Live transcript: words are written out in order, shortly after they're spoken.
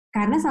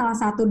Karena salah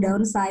satu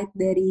downside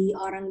dari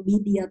orang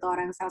BD atau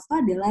orang sales itu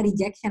adalah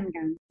rejection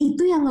kan.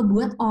 Itu yang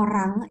ngebuat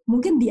orang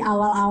mungkin di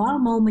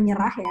awal-awal mau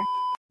menyerah ya.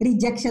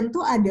 Rejection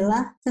tuh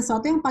adalah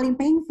sesuatu yang paling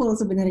painful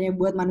sebenarnya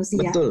buat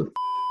manusia. Betul.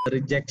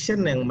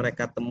 Rejection yang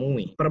mereka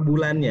temui per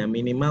bulannya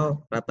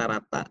minimal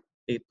rata-rata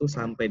itu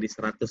sampai di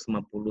 150-180.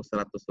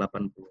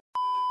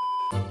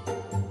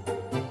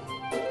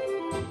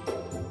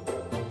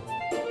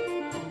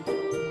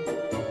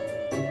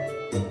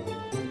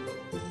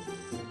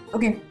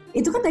 Oke,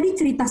 itu kan tadi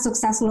cerita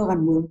sukses lo kan,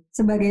 Bu?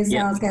 Sebagai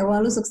sales, kayak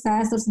wah lu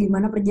sukses, terus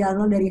gimana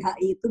perjalanan lo dari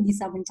HI itu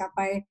bisa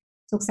mencapai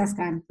sukses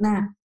kan?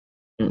 Nah,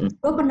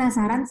 gue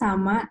penasaran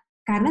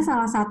karena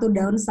salah satu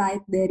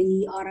downside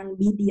dari orang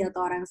BD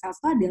atau orang sales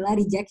itu adalah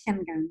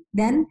rejection kan.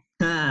 Dan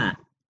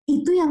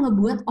itu yang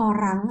ngebuat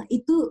orang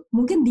itu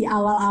mungkin di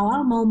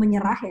awal-awal mau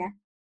menyerah ya.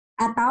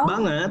 Atau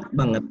banget.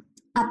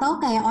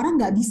 Atau kayak orang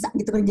nggak bisa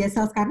gitu kerja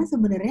sales karena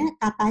sebenarnya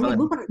katanya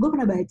gue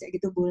pernah baca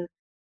gitu, Bu.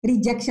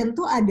 Rejection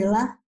tuh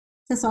adalah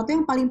sesuatu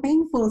yang paling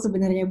painful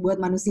sebenarnya buat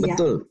manusia.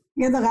 Betul.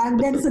 Gitu kan.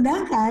 Dan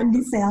sedangkan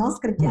di sales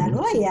kerjaan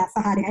lo ya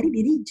sehari-hari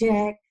di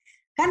reject.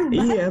 Kan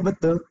iya,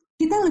 betul.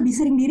 Kita lebih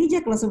sering di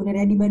reject loh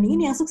sebenarnya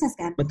dibandingin yang sukses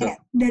kan. Betul.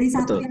 Kayak dari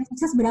satu yang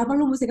sukses berapa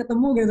lu mesti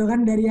ketemu gitu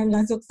kan dari yang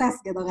nggak sukses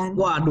gitu kan.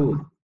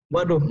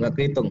 Waduh, nggak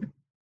kehitung.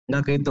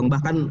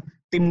 Bahkan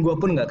tim gue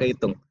pun nggak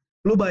kehitung.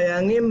 Lu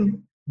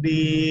bayangin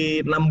di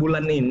 6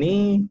 bulan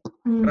ini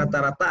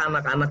rata-rata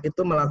anak-anak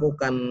itu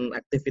melakukan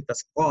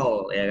aktivitas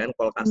call ya kan,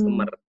 call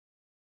customer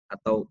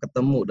atau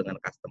ketemu dengan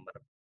customer.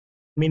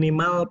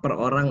 Minimal per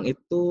orang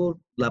itu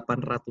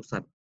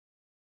 800-an.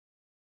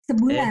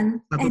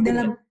 Sebulan?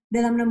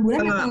 Dalam 6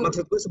 bulan atau?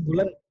 Maksud gue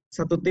sebulan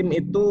satu tim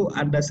itu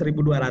ada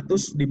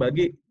 1.200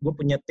 dibagi, gue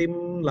punya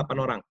tim 8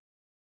 orang.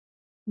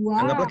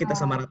 Wow. Anggaplah kita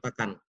sama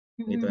ratakan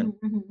gitu kan.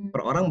 Per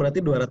orang berarti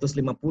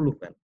 250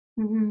 kan.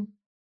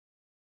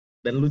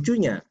 Dan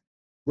lucunya,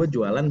 gue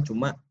jualan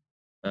cuma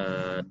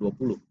 20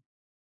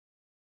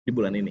 di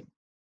bulan ini.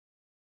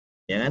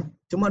 Ya kan?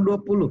 Cuma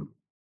 20.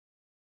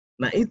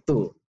 Nah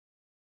itu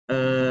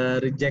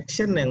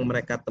rejection yang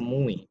mereka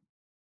temui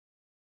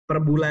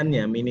per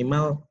bulannya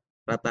minimal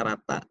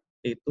rata-rata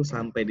itu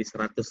sampai di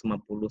 150-180.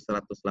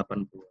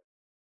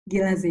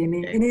 Gila sih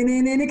ini.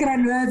 Ini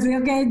keren banget sih.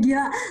 Oke,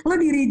 gila. Lo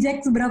di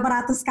reject seberapa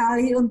ratus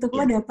kali untuk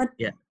lo dapet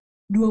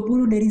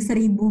 20 dari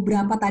 1.000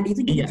 berapa tadi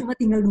itu jadi cuma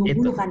tinggal 20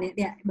 itu. Kan ya?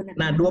 Ya benar.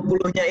 Nah,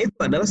 20-nya itu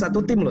adalah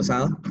satu tim loh,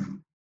 Sal.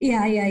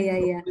 Iya.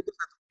 Itu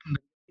satu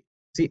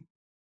tim.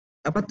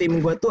 Tim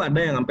gue tuh ada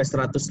yang sampai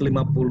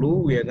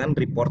 150 ya kan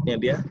reportnya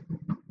dia.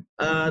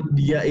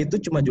 Dia itu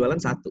cuma jualan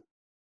satu.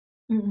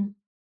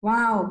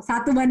 Wow,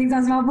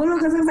 1/150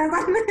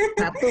 kesuksesan.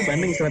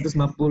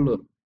 1/150,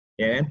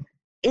 ya kan?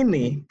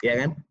 Ini,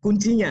 ya kan?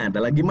 Kuncinya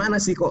adalah gimana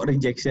sih kok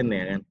rejection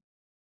ya kan?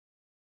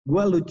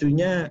 Gua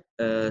lucunya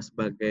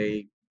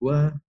sebagai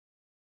gua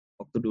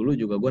waktu dulu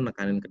juga gua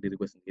nekanin ke diri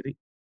gua sendiri.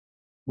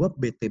 Gua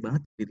bete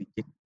banget di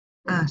reject.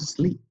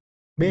 Asli,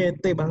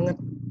 bete banget.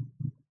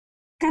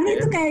 Karena ya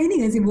itu kan? Kayak ini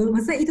nggak sih, Bu?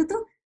 Maksudnya itu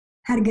tuh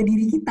harga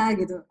diri kita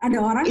gitu. Ada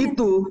orang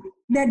itu.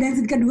 Dan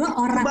kedua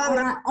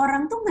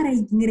orang tuh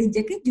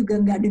ngerejeknya juga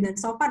nggak dengan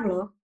sopan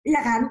loh, iya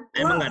kan?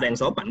 Emang nggak ada yang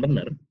sopan,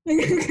 bener.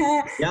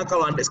 Ya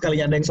kalau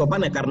sekalinya ada yang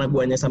sopan ya karena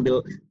guanya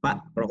sambil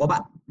Pak rokok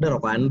Pak, udah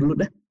rokokan dulu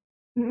dah.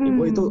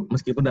 Gue itu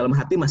meskipun dalam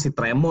hati masih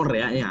tremor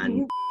ya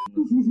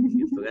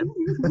gitu kan.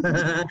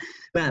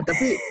 Nah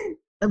tapi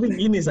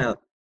gini Sal,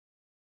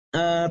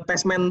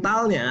 tes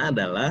mentalnya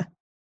adalah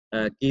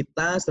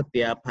kita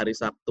setiap hari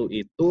Sabtu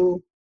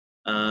itu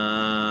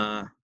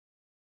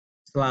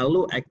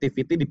selalu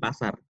activity di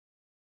pasar.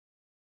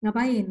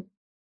 Ngapain?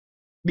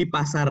 Di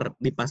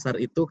pasar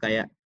itu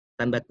kayak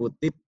tanda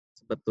kutip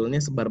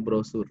sebetulnya sebar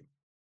brosur.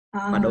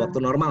 Pada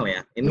waktu normal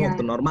ya. Ini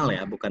waktu normal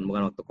ya, bukan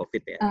waktu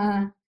Covid ya.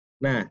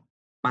 Nah,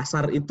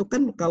 pasar itu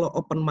kan kalau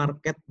open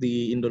market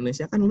di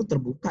Indonesia kan lu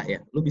terbuka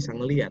ya, lu bisa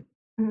ngelihat.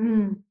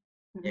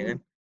 Ya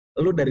kan?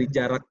 Lu dari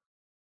jarak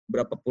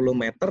berapa puluh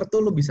meter tuh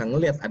lu bisa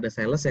ngelihat ada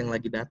sales yang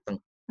lagi datang.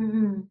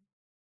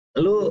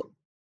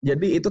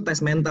 Jadi itu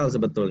tes mental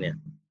sebetulnya.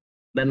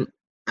 Dan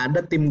ada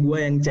tim gue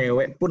yang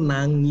cewek pun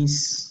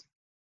nangis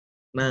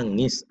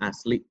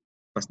asli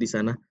pas di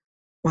sana.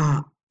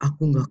 Pak,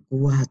 aku nggak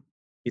kuat.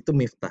 Itu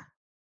Miftah.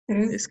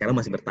 Sekarang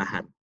masih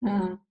bertahan.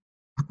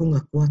 Aku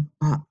nggak kuat,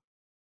 Pak.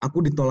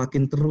 Aku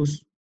ditolakin terus.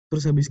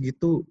 Terus habis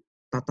gitu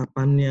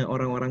tatapannya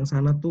orang-orang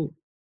sana tuh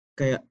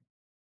kayak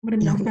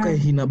ya aku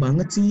kayak hina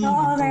banget sih. Oh,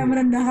 gitu. Kayak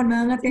merendahkan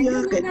banget. Iya,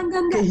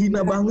 kayak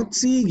hina banget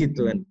sih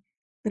gitu kan.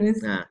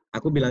 Terus? Nah,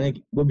 gue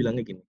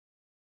bilangnya gini.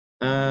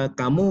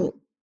 Kamu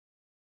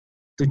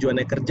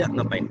tujuannya kerja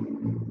ngapain?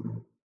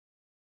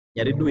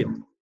 Nyari duit.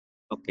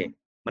 Oke.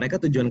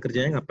 Mereka tujuan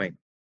kerjanya ngapain?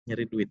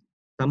 Nyari duit.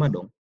 Sama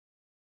dong.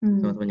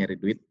 Sama-sama nyari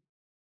duit.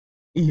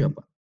 Iya,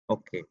 Pak.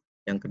 Oke.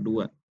 Yang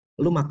kedua,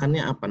 lu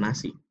makannya apa?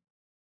 Nasi.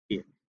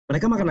 Iya.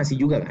 Mereka makan nasi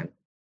juga kan?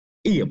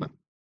 Iya, Pak.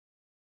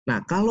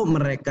 Nah, kalau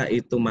mereka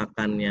itu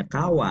makannya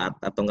kawat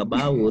atau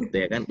ngebaut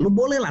ya kan, lu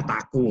bolehlah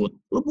takut.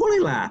 Lu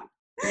bolehlah.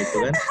 gitu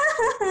kan.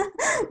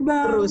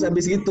 Terus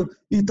habis gitu,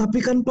 tapi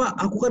kan Pak,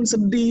 aku kan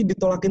sedih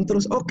ditolakin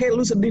terus. Oke,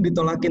 lu sedih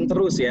ditolakin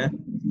terus ya.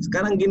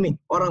 Sekarang gini,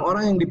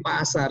 orang-orang yang di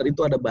pasar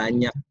itu ada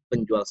banyak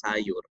penjual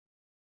sayur.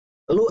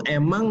 Lu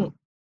emang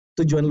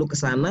tujuan lu ke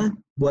sana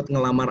buat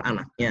ngelamar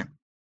anaknya?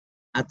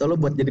 Atau lu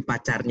buat jadi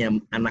pacarnya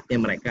anaknya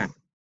mereka?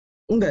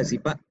 Enggak sih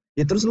Pak.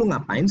 Ya terus lu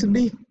ngapain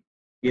sedih?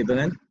 Gitu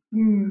kan.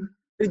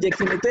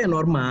 Rejection itu ya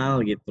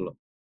normal gitu loh.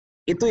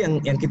 Itu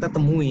yang kita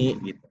temui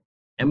gitu.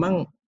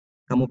 Emang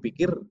kamu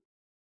pikir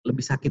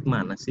lebih sakit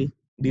mana sih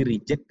di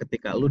reject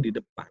ketika lu di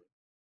depan?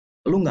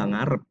 Lu nggak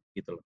ngarep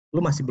gitu loh. Lu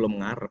masih belum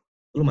ngarep.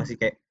 Lu masih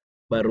kayak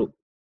baru,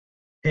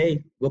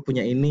 hey, gue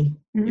punya ini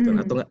gitu.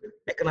 Atau nggak,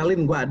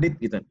 kenalin gue Adit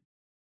gitu.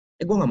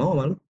 Gue nggak mau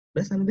sama lu.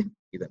 Udah sana deh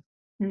gitu.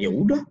 Ya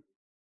udah.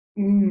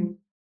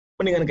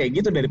 Mendingan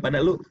kayak gitu daripada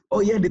lu,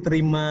 oh iya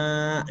diterima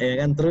ya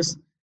kan, terus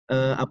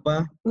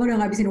lu udah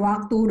ngabisin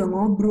waktu, udah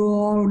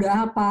ngobrol,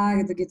 udah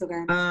apa gitu-gitu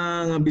kan.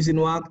 Ngabisin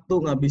waktu,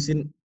 ngabisin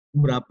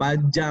berapa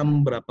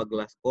jam, berapa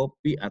gelas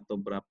kopi atau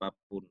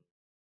berapapun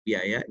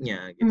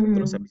biayanya gitu.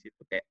 Terus habis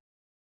itu kayak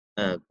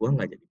gue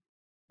nggak jadi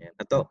ya.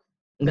 Atau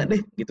enggak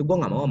deh gitu, gue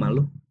nggak mau sama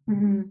lu.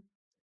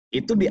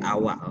 Itu di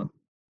awal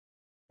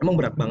emang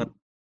berat banget,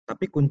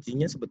 tapi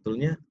kuncinya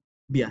sebetulnya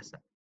biasa.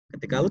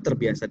 Ketika lu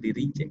terbiasa di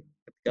reject,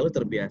 ketika lu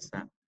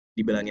terbiasa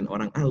dibilangin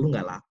orang, lu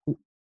nggak laku,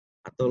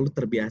 atau lu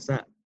terbiasa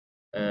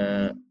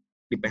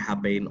di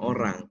PHP-in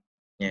orang,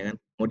 ya kan,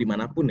 mau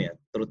dimanapun ya,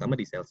 terutama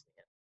di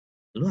salesnya,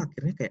 lu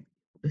akhirnya kayak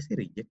udah sih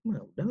reject mah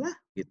udahlah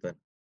gitu.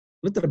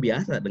 Lu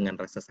terbiasa dengan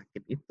rasa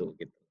sakit itu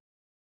gitu.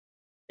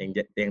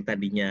 Yang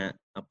tadinya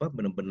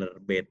bener-bener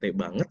bete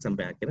banget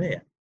sampai akhirnya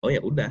ya, oh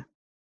ya udah.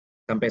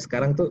 Sampai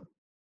sekarang tuh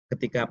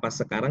ketika pas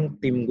sekarang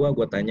tim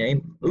gue tanyain,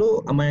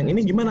 lu sama yang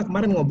ini gimana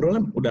kemarin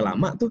ngobrolnya? Udah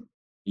lama tuh.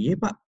 Iya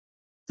Pak.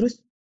 Terus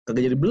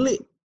kagak jadi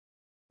beli.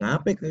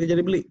 Ngapain kagak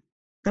jadi beli?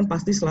 Kan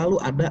pasti selalu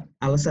ada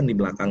alasan di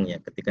belakangnya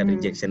ketika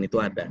rejection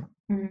itu ada.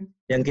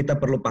 Yang kita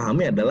perlu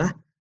pahami adalah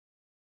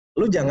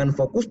lu jangan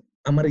fokus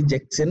sama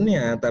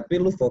rejection-nya, tapi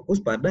lu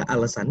fokus pada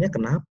alasannya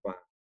kenapa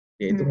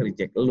dia itu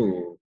nge-reject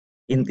lu.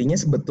 Intinya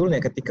sebetulnya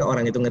ketika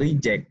orang itu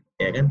nge-reject,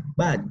 ya kan,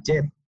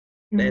 budget.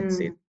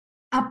 That's it.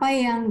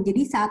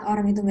 Jadi saat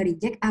orang itu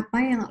nge-reject,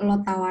 apa yang lo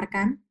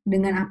tawarkan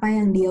dengan apa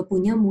yang dia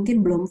punya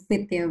mungkin belum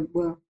fit ya,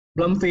 Bu?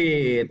 Belum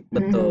fit,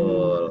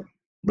 betul.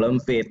 Belum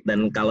fit.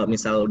 Dan kalau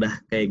misal udah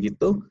kayak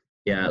gitu,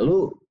 ya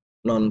lu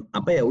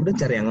udah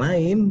cari yang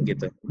lain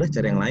gitu. Udah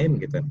cari yang lain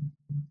gitu.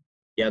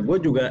 Ya gue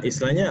juga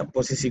istilahnya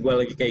posisi gue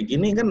lagi kayak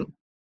gini kan,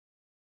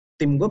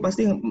 tim gue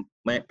pasti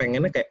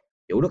pengennya kayak,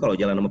 ya udah kalau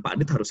jalan sama Pak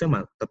Adit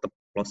harusnya tetap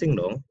closing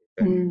dong.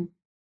 Gitu.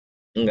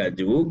 Enggak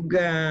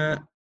juga.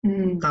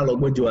 Kalau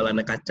gue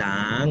jualannya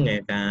kacang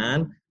ya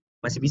kan,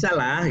 masih bisa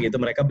lah gitu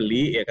mereka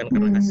beli ya kan,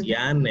 karena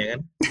kasihan ya kan.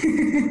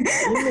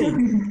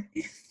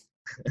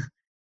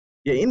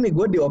 Ini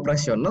gue di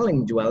operasional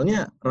yang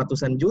jualnya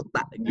ratusan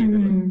juta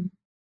gitu.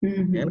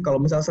 Ya kan,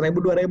 kalau misal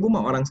 1.000-2.000 mah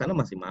orang sana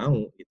masih mau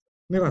gitu.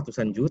 Ini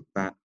ratusan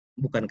juta,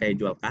 bukan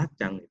kayak jual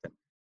kacang gitu.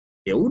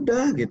 Ya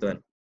udah gitu kan.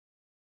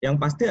 Yang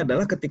pasti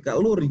adalah ketika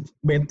lu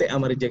bete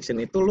sama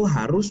rejection itu, lu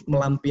harus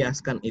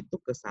melampiaskan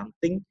itu ke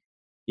something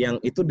yang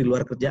itu di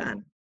luar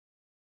kerjaan.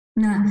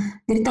 Nah,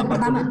 jadi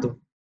pertama itu.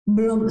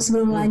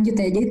 Sebelum lanjut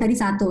ya, jadi tadi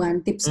satu kan,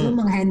 tips lu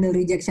menghandle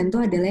rejection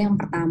tuh adalah yang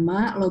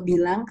pertama, lo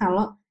bilang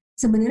kalau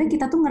sebenarnya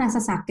kita tuh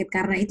ngerasa sakit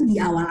karena itu di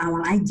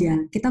awal-awal aja,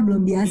 kita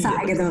belum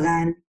biasa gitu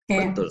kan.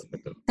 Kayak, betul.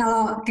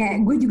 Kalau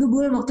kayak gue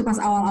juga waktu pas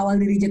awal-awal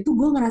di reject tuh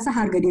gue ngerasa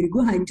harga diri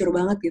gue hancur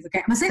banget gitu.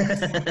 Kayak maksudnya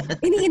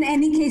ini in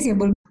any case ya,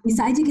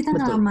 bisa aja kita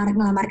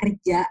ngelamar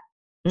kerja,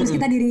 terus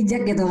kita di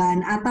reject gitu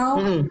kan,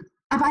 atau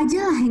apa aja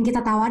lah yang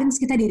kita tawarin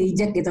terus kita di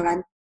reject gitu kan.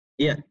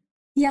 Iya.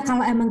 Ya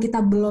kalau emang kita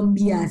belum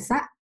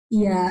biasa,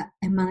 ya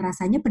emang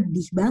rasanya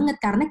pedih banget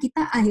karena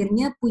kita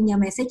akhirnya punya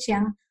message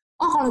yang,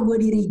 oh kalau gue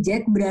di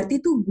reject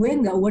berarti tuh gue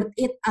nggak worth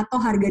it atau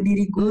harga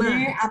diri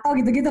gue atau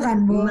gitu-gitu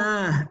kan, Bu.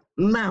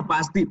 Nah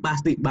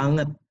pasti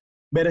banget.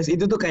 Beres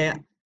itu tuh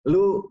kayak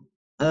lu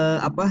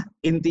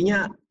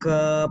intinya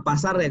ke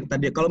pasar ya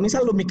tadi. Kalau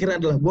misal lu mikirnya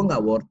adalah gue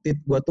nggak worth it,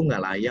 gue tuh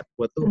nggak layak,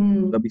 gue tuh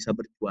nggak bisa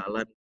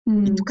berjualan,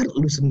 itu kan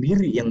lu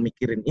sendiri yang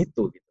mikirin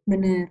itu. Gitu.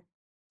 Bener.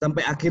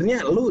 Sampai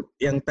akhirnya lu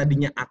yang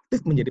tadinya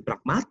aktif menjadi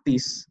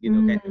pragmatis gitu,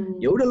 kayak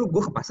ya udah lu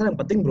gue ke pasar yang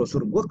penting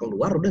brosur gue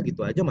keluar udah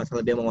gitu aja,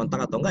 masalah dia mau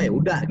ngontak atau enggak ya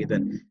udah gitu.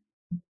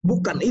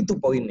 Bukan itu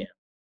poinnya.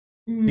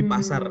 Di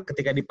pasar,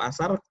 ketika di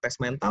pasar tes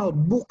mental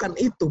bukan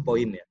itu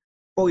poinnya.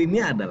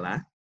 Poinnya adalah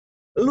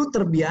lu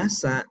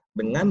terbiasa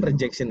dengan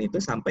rejection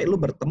itu sampai lu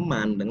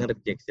berteman dengan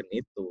rejection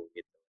itu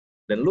gitu.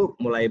 Dan lu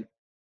mulai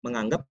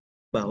menganggap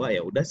bahwa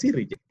ya udah sih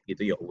reject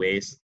gitu ya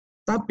waste.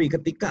 Tapi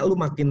ketika lu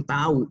makin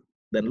tahu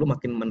dan lu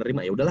makin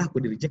menerima, ya udahlah aku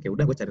di reject, ya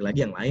udah gue cari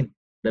lagi yang lain,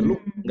 dan lu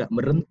nggak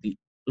berhenti,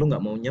 lu nggak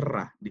mau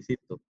nyerah di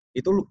situ,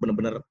 itu lu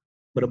benar-benar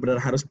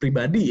harus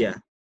pribadi ya.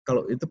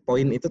 Kalau itu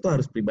poin itu tuh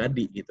harus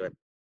pribadi gitu kan.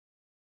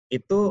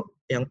 Itu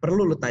yang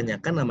perlu lu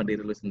tanyakan sama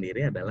diri lu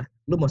sendiri adalah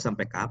lu mau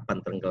sampai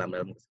kapan tenggelam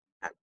dalam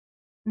kesedihan.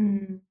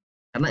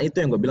 Karena itu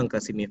yang gue bilang ke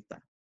si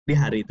Nifta di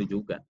hari itu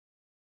juga,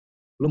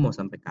 lu mau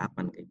sampai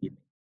kapan kayak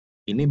gini.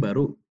 Ini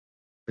baru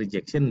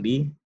rejection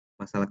di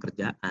masalah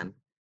kerjaan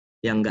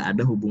yang nggak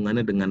ada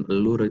hubungannya dengan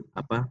lu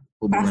hubungan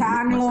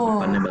perasaan lu masa lo,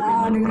 depannya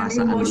bagaimana, dengan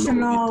perasaan lu gitu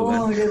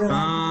kan. gitu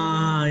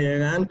kan. Ya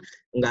kan,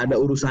 nggak ada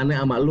urusannya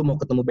sama lu mau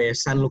ketemu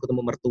besan, lu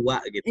ketemu mertua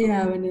gitu.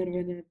 Iya, benar.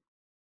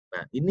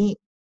 Nah,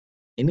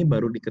 ini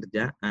baru di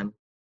kerjaan.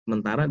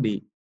 Sementara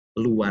di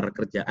luar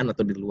kerjaan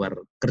atau di luar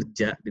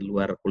kerja, di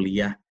luar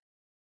kuliah,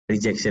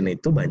 rejection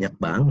itu banyak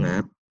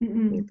banget.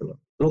 Gitu loh.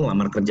 Lu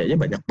ngelamar kerjanya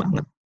banyak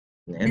banget.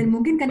 Ya. Dan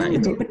mungkin kadang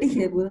lebih pedih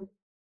ya, Bu.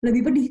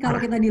 Lebih pedih kalau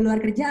kita di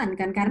luar kerjaan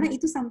kan, karena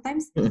itu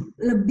sometimes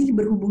lebih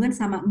berhubungan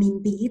sama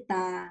mimpi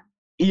kita.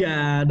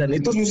 Iya, dan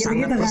itu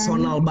sangat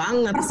personal kan?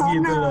 Banget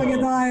gitu loh.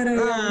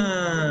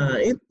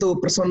 Itu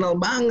personal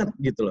banget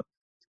gitu loh.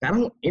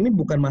 Sekarang ini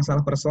bukan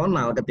masalah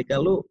personal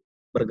ketika lu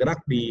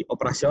bergerak di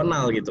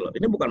operasional gitu loh.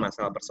 Ini bukan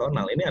masalah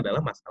personal, ini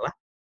adalah masalah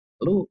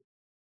lu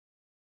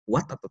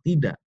kuat atau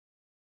tidak.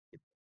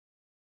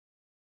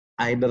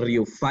 Either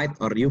you fight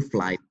or you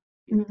flight.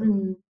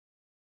 Gitu.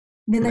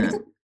 Dan tadi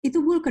itu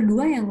Bu,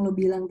 kedua yang lo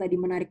bilang tadi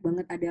menarik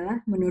banget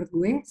adalah menurut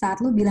gue saat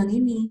lo bilang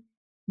ini,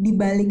 di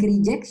balik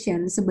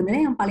rejection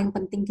sebenarnya yang paling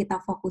penting kita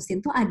fokusin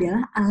tuh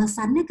adalah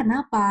alasannya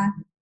kenapa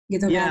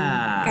gitu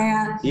kan.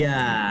 Kayak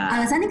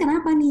alasannya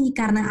kenapa nih,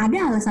 karena ada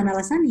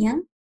alasan-alasan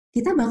yang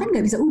kita bahkan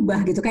nggak bisa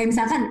ubah gitu. Kayak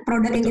misalkan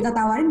produk yang kita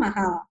tawarin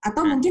mahal,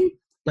 atau mungkin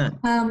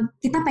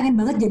kita pengen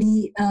banget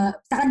jadi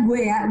misalkan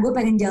gue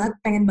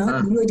pengen banget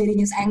dulu jadi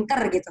news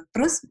anchor gitu.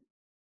 Terus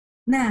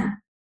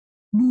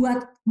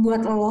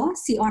buat lo,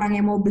 si orang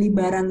yang mau beli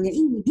barangnya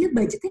ini, dia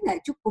budgetnya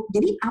nggak cukup.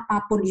 Jadi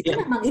apapun itu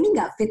memang ini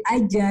nggak fit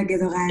aja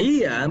gitu kan.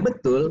 Iya,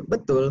 betul.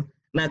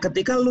 Nah,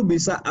 ketika lu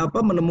bisa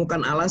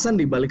menemukan alasan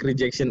di balik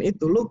rejection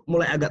itu, lu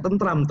mulai agak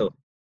tentram tuh.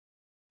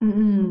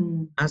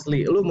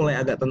 Asli, lu mulai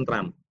agak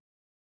tentram.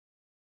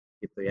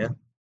 Gitu ya.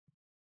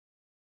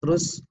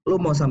 Terus lu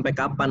mau sampai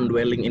kapan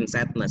dwelling in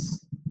sadness?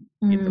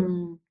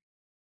 Gitu.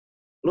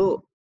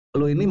 Lu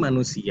ini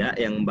manusia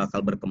yang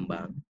bakal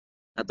berkembang,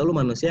 atau lu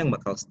manusia yang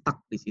bakal stuck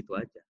di situ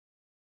aja.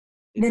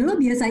 Dan lo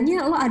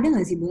biasanya, lo ada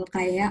gak sih Bu,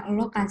 kayak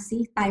lo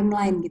kasih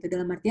timeline gitu,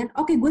 dalam artian,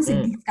 oke, gue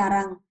sedih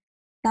sekarang,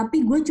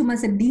 tapi gue cuma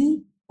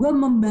sedih, gue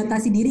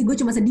membatasi diri, gue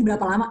cuma sedih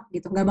berapa lama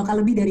gitu, gak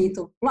bakal lebih dari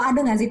itu. Lo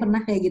ada gak sih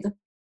pernah kayak gitu?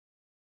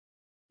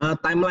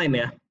 Timeline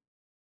ya?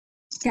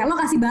 Kayak lo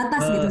kasih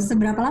batas gitu,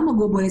 seberapa lama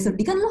gue boleh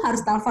sedih, kan lo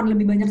harus telepon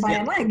lebih banyak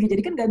klien lagi,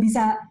 jadi kan gak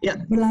bisa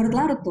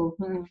berlarut-larut tuh.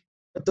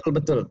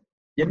 Betul.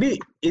 Jadi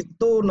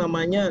itu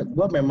namanya,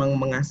 gue memang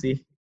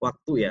ngasih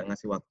waktu,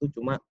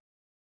 cuma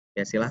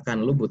ya silahkan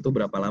lu butuh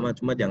berapa lama,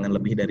 cuma jangan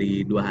lebih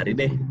dari 2 hari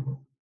deh,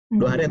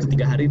 2 hari atau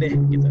 3 hari deh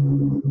gitu.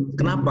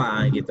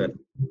 Kenapa gitu?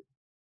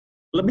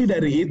 Lebih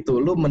dari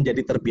itu lu menjadi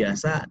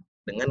terbiasa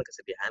dengan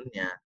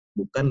kesedihannya,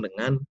 bukan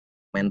dengan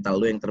mental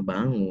lu yang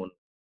terbangun.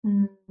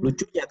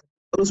 Lucunya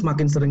terus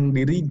makin sering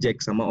di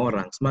reject sama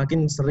orang,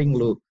 semakin sering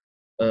lu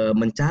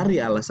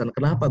mencari alasan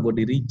kenapa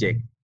gue di reject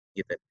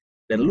gitu.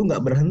 Dan lu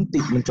nggak berhenti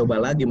mencoba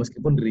lagi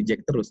meskipun di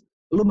reject terus,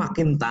 lu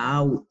makin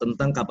tahu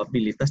tentang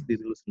kapabilitas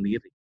diri lu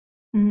sendiri.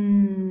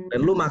 Dan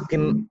lu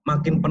makin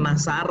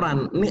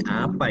penasaran, ini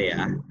apa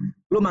ya?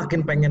 Lu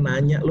makin pengen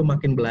nanya, lu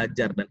makin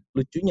belajar, dan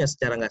lucunya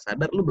secara nggak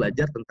sadar lu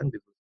belajar tentang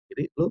diri lu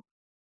sendiri,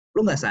 lu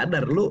nggak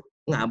sadar lu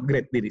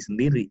nge-upgrade diri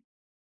sendiri.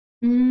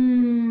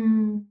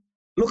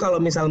 Lu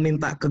kalau misal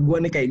minta ke gue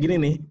nih kayak gini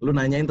nih, lu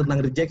nanyain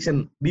tentang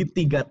rejection di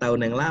 3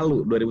 tahun yang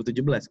lalu, 2017,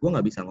 gue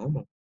nggak bisa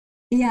ngomong.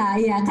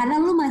 Iya, karena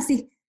lu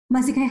masih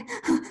kayak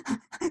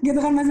gitu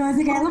kan,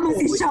 masih kayak lu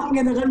masih shock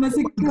gitu kan,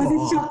 masih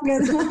shock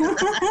gitu.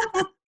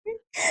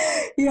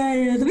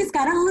 Iya, tapi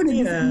sekarang lu udah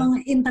bisa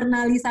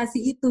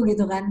menginternalisasi itu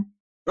gitu kan.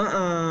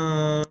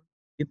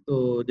 Gitu.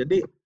 Jadi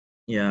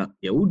ya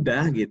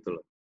udah gitu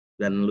loh.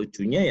 Dan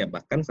lucunya ya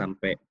bahkan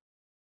sampai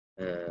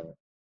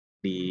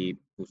di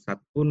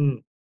pusat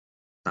pun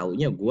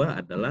taunya gue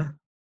adalah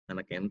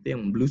anak MT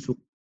yang belusuk.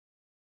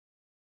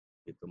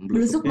 Gitu.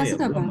 Belusuk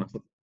maksud apa?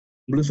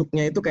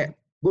 Belusuknya itu kayak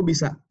gue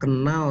bisa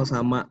kenal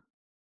sama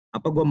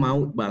gue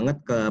mau banget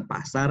ke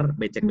pasar,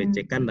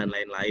 becek-becekan dan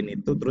lain-lain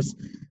itu, terus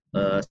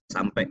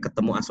sampai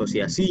ketemu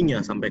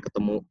asosiasinya, sampai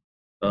ketemu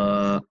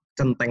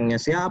centengnya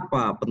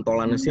siapa,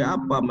 pentolannya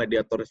siapa,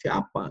 mediator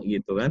siapa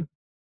gitu kan.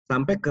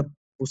 Sampai ke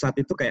pusat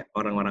itu kayak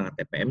orang-orang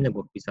ATPM-nya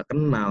gue bisa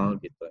kenal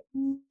gitu.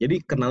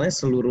 Jadi kenalnya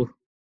seluruh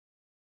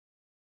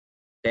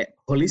kayak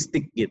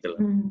holistik gitu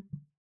loh.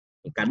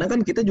 Kadang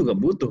kan kita juga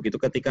butuh gitu,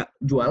 ketika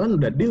jualan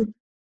udah deal,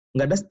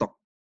 nggak ada stok.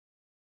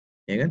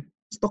 Ya kan?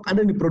 Stok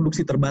ada di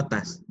produksi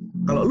terbatas.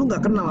 Kalau lu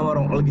nggak kenal sama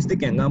orang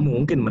logistik ya nggak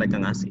mungkin mereka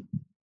ngasih.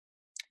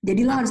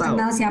 Jadi lo harus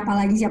kenal siapa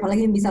lagi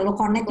yang bisa lo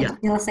connect untuk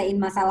nyelesain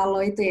masalah lo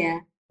itu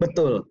ya.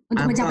 Betul.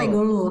 Untuk mencapai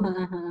goal lo.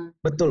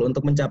 Betul,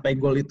 untuk mencapai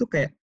goal itu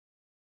kayak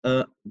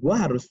gue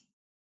harus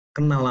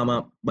kenal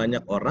sama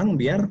banyak orang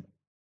biar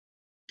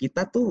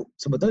kita tuh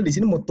sebetulnya di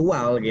sini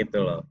mutual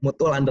gitu loh.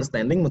 Mutual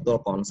understanding, mutual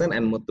consent,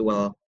 and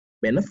mutual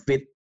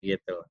benefit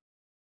gitu.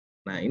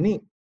 Nah ini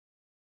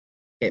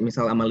kayak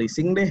misal sama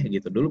leasing deh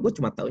gitu. Dulu gue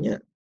cuma taunya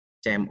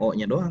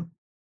CMO-nya doang.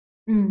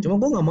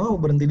 Cuma gue nggak mau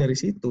berhenti dari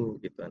situ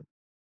gitu kan.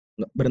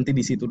 berhenti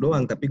di situ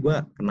doang, tapi gue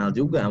kenal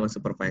juga sama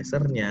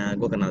supervisornya,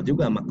 gue kenal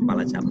juga sama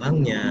kepala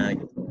cabangnya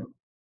gitu.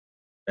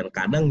 Dan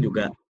kadang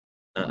juga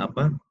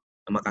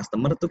sama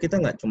customer tuh kita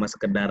nggak cuma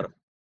sekedar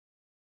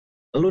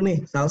lu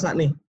nih salsa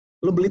nih,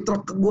 lu beli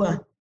truk ke gue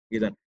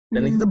gitu.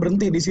 Dan kita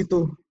berhenti di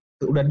situ,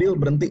 udah deal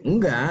berhenti,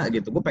 enggak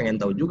gitu. Gue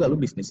pengen tahu juga lu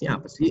bisnisnya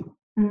apa sih,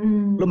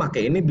 lu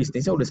pakai ini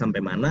bisnisnya udah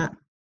sampai mana,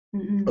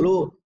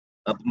 lu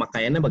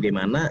pemakaiannya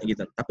bagaimana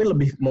gitu. Tapi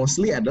lebih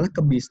mostly adalah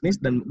ke bisnis,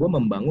 dan gue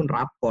membangun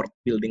rapport,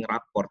 building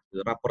rapport.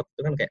 Rapport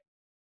itu kan kayak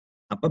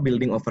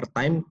building over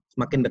time,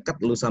 semakin dekat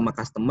lu sama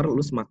customer, lu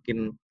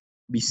semakin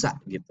bisa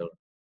gitu.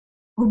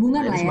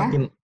 Hubungan lah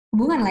ya.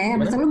 Hubungan lah ya.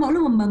 Misalnya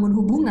lu membangun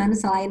hubungan,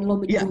 selain lo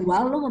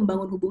menjual, lo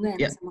membangun hubungan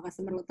sama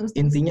customer lo. Terus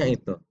intinya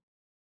itu.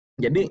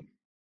 Jadi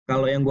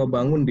kalau yang gue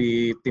bangun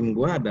di tim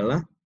gue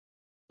adalah,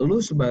 lu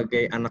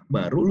sebagai anak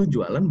baru, lu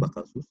jualan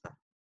bakal susah.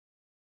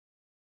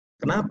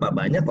 Kenapa?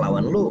 Banyak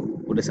lawan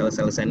lu udah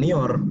sales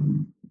senior.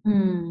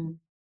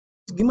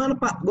 Gimana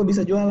Pak, gue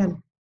bisa jualan?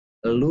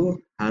 Lu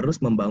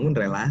harus membangun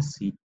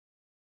relasi.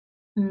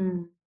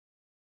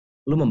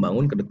 Lu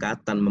membangun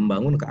kedekatan,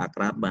 membangun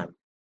keakraban.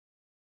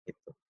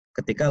 Gitu.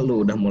 Ketika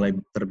lu udah mulai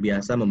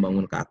terbiasa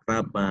membangun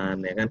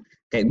keakraban, ya kan?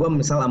 Kayak gue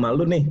misal sama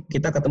lu nih,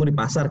 kita ketemu di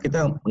pasar,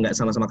 kita nggak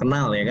sama-sama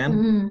kenal, ya kan?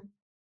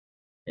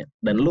 Ya,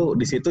 dan lu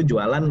di situ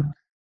jualan,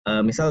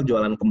 misal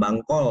jualan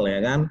kembang kol,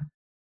 ya kan?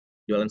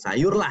 Jualan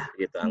sayur lah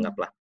gitu,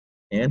 anggaplah,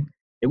 ya kan?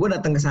 Ya gue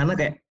datang ke sana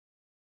kayak,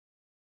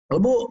 oh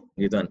Bu,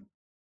 gitu kan,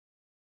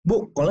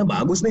 Bu, kolnya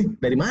bagus nih,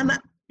 dari mana,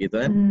 gitu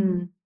kan?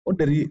 Oh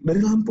dari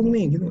Lampung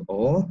nih, gitu.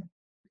 Oh,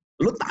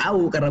 lu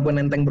tahu karena gue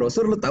nenteng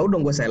brosur, lu tahu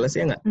dong gue sales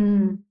ya nggak?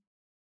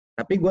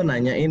 Tapi gue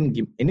nanyain,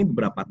 ini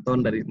berapa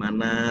ton dari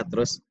mana,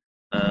 terus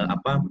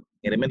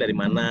ngirimnya dari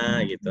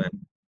mana, gitu kan?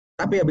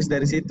 Tapi habis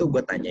dari situ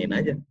gue tanyain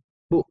aja,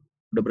 Bu,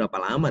 udah berapa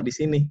lama di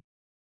sini?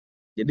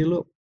 Jadi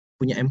lu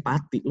punya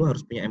empati, lu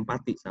harus punya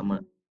empati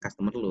sama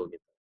customer lu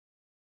gitu.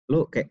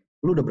 Lu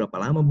udah berapa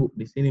lama Bu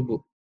di sini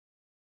Bu?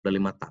 Udah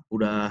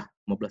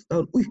 15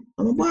 tahun. Wih,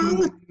 lama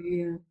banget.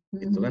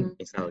 Gitu kan,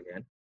 misal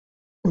kan.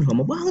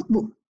 Lama banget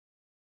Bu.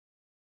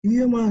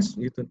 Iya Mas,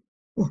 gitu.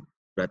 Wah,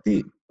 berarti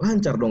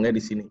lancar dong ya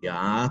di sini.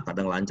 Ya,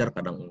 kadang lancar,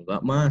 kadang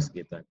enggak Mas,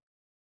 gitu.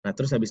 Nah,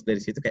 terus habis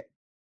dari situ kayak,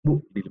 Bu,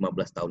 di 15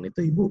 tahun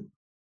itu Ibu,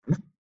 nah,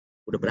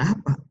 udah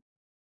berapa?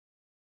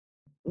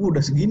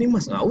 Udah segini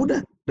Mas. Nah, udah.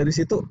 Dari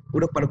situ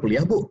udah pada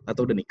kuliah Bu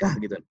atau udah nikah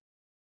gitu.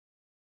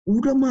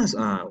 Udah Mas.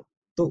 Ah,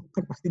 itu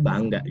kan pasti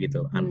bangga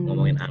gitu.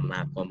 Ngomongin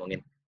anak, ngomongin.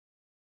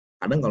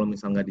 Kadang kalau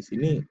misal nggak di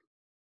sini,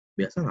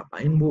 biasa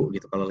ngapain Bu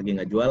gitu. Kalau lagi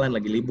nggak jualan,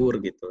 lagi libur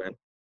gitu kan.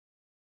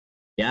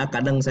 Ya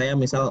kadang saya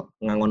misal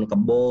ngangon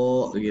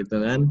kebo gitu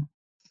kan.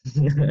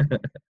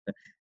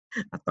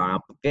 Atau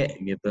apa kek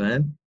gitu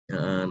kan.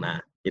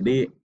 Nah,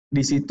 jadi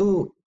di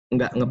situ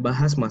nggak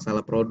ngebahas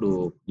masalah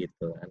produk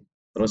gitu kan.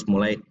 Terus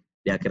mulai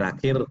di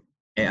akhir-akhir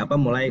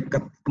mulai ke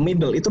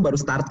middle itu baru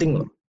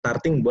starting loh.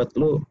 Starting buat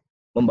lu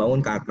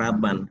membangun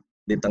keakraban.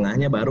 Di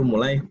tengahnya baru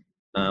mulai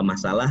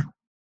masalah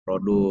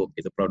produk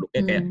gitu.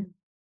 Produknya kayak,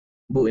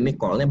 Bu ini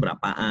kolnya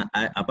berapa,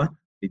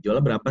 dijual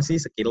berapa sih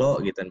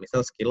sekilo gitu kan.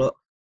 Misal sekilo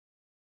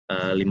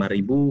 5.000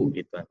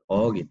 gitu kan.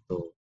 Oh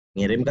gitu.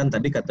 Ngirim kan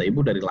tadi kata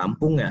Ibu dari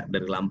Lampung ya.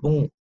 Dari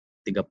Lampung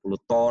 30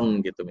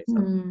 ton gitu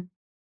misal.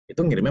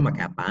 Itu ngirimnya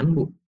pakai apaan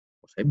Bu?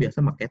 Oh, saya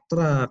biasa pakai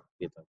truk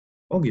gitu.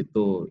 Oh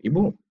gitu.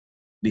 Ibu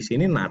di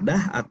sini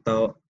nadah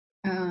atau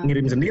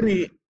ngirim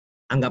sendiri?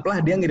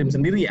 Anggaplah dia ngirim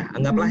sendiri ya,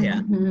 anggaplah ya.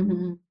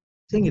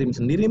 Saya ngirim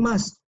sendiri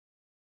Mas.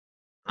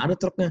 Ada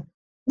truknya.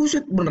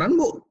 Buset beneran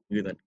Bu?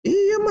 Gitu kan.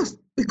 Iya Mas.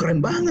 Wih,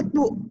 keren banget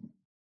Bu.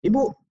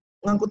 Ibu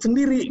ngangkut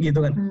sendiri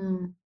gitu kan.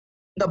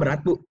 Nggak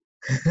berat Bu.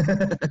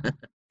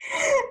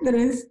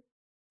 Terus?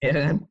 Ya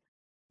kan?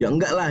 Ya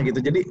enggak lah gitu.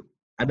 Jadi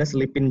ada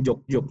selipin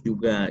jok-jok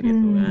juga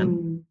gitu kan.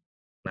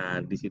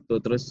 Nah di situ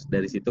terus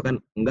dari situ kan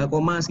enggak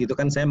kok Mas gitu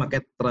kan, saya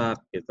pakai truk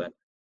gitu kan.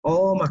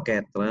 Oh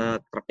pakai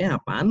truk, truknya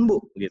apaan Bu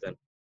gitu kan.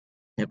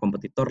 Ya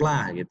kompetitor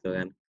lah gitu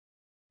kan.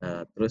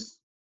 Terus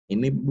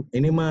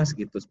ini Mas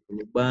gitu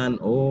 10 ban.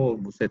 Oh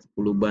buset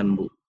 10 ban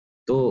Bu.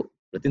 Itu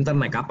berarti ntar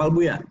naik kapal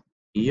Bu ya?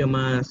 Iya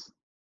Mas.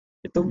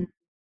 Itu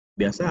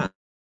biasa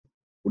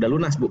udah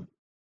lunas Bu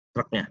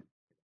truknya.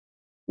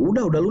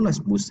 Udah lunas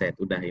buset.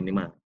 Udah ini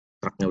mah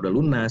truknya udah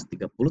lunas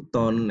 30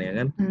 ton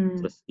ya kan.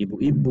 Terus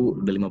ibu-ibu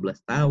udah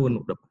 15 tahun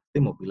udah pasti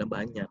mobilnya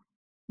banyak.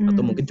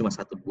 Atau mungkin cuma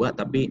 1-2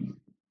 tapi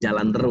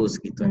jalan terus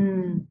gitu.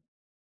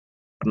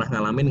 Pernah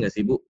ngalamin nggak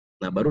sih Bu?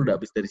 Nah baru udah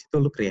habis dari situ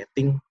lu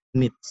creating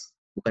needs.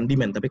 Bukan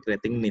demand tapi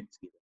creating needs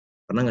gitu.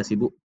 Pernah nggak sih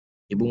Bu?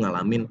 Ibu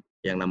ngalamin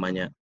yang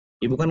namanya,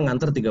 Ibu kan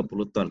nganter 30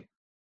 ton.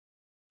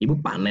 Ibu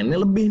panennya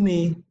lebih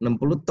nih,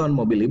 60 ton.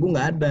 Mobil Ibu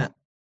nggak ada.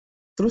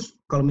 Terus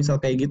kalau misal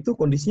kayak gitu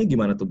kondisinya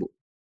gimana tuh Bu?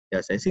 Ya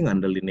saya sih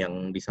ngandelin yang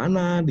di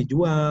sana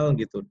dijual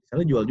gitu. Di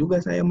sana jual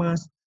juga saya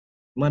Mas.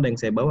 Cuma ada yang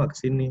saya bawa ke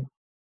sini.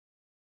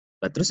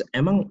 Nah, terus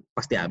emang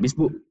pasti habis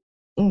Bu?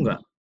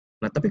 Enggak.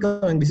 Nah tapi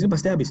kalau yang di sini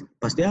pasti habis.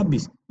 Pasti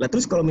habis. Nah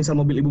terus kalau misal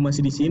mobil Ibu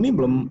masih di sini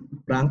belum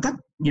berangkat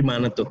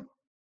gimana tuh?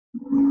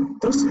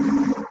 Terus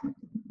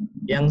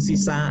yang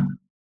sisa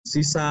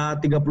 30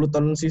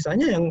 ton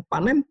sisanya yang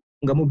panen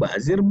nggak mau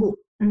bazir Bu.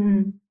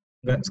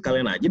 Nggak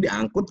sekalian aja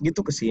diangkut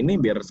gitu ke sini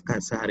biar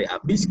sehari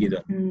habis gitu.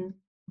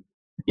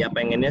 Ya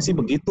pengennya sih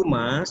begitu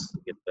Mas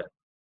gitu.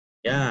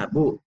 Ya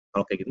Bu,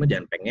 kalau kayak gitu mah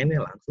jangan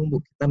pengennya, langsung Bu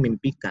kita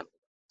mimpikan.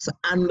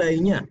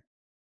 Seandainya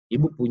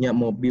Ibu punya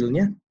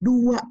mobilnya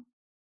 2,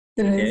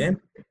 ya kan?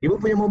 Ibu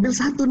punya mobil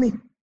 1 nih,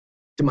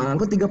 cuma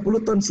angkut 30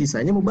 ton,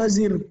 sisanya mau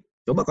bazir.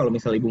 Coba kalau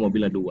misal Ibu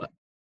mobilnya 2,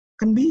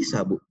 kan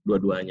bisa Bu,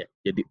 dua-duanya.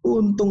 Jadi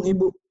untung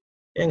Ibu,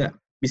 ya nggak?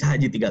 Bisa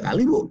haji 3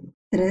 kali Bu.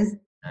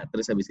 Nah,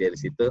 terus habis dari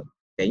situ,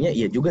 kayaknya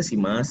iya juga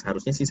sih Mas,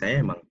 harusnya sih saya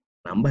emang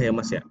nambah ya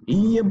Mas ya.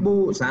 Iya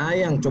Bu,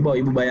 sayang. Coba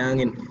Ibu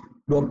bayangin,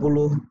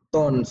 20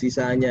 ton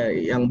sisanya,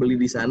 yang beli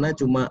di sana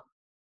cuma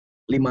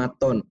 5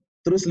 ton.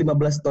 Terus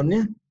 15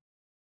 tonnya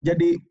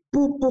jadi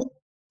pupuk.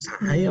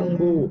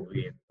 Sayang Bu,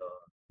 gitu.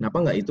 Kenapa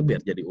nggak itu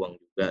biar jadi uang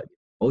juga?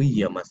 Oh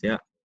iya Mas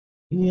ya.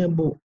 Iya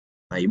Bu.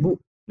 Nah Ibu,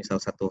 misal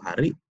satu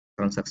hari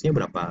transaksinya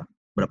berapa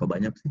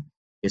banyak sih?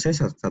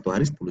 Biasanya satu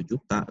hari 10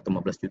 juta atau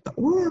 15 juta.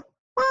 Wah,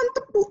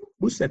 mantep Bu.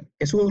 Buset,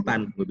 kayak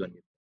sultan gue bilang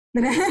gitu.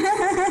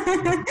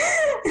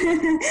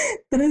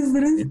 Terus.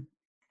 Ya.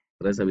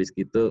 Terus habis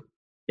gitu,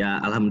 ya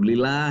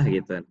alhamdulillah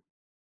gitu.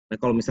 Nah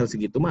kalau misal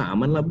segitu mah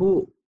aman lah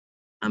Bu.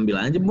 Ambil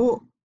aja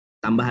Bu.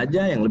 Tambah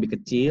aja yang lebih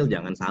kecil,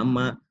 jangan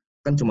sama.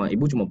 Kan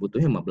Ibu cuma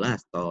butuhnya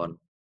 15 ton.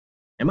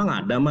 Emang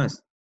ada Mas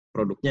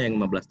produknya yang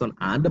 15 ton?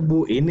 Ada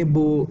Bu, ini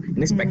Bu.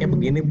 Ini speknya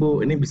begini Bu.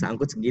 Ini bisa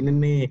angkut segini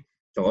nih.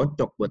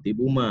 Cocok buat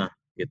Ibu mah.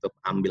 Gitu.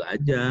 Ambil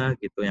aja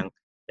gitu yang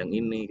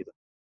ini gitu.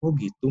 Oh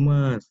gitu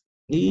Mas.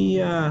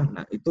 Iya.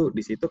 Nah itu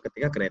di situ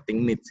ketika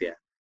creating needs ya.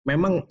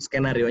 Memang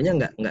skenarionya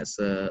nggak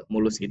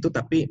semulus itu,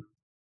 tapi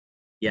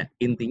ya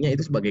intinya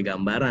itu sebagai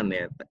gambaran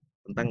ya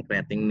tentang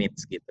creating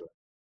needs gitu.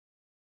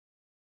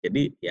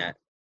 Jadi ya,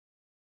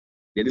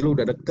 jadi lu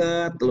udah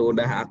deket, lu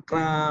udah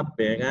akrab,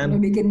 ya kan?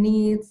 Lu bikin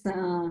needs.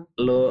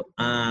 Lu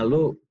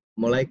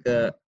mulai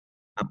ke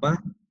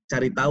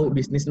cari tahu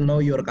bisnis,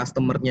 know your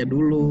customer-nya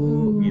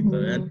dulu, gitu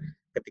kan?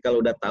 Ketika lu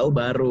udah tahu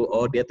baru,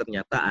 oh dia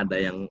ternyata ada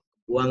yang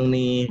buang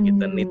nih,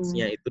 gitu,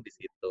 needs-nya itu di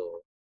situ,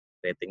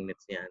 rating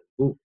needs-nya.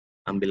 Bu,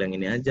 ambil yang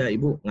ini aja,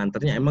 Ibu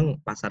nganternya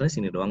emang pasarnya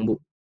sini doang Bu?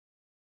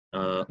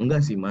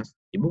 Enggak sih Mas,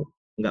 Ibu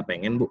nggak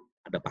pengen Bu,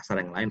 ada pasar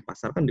yang lain,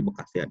 pasar kan di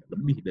Bekasi ada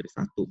lebih dari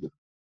 1 Bu.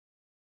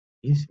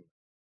 Iya sih,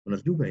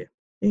 bener juga ya.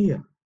 Iya,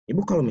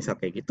 Ibu kalau misal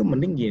kayak gitu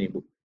mending gini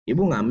Bu,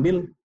 Ibu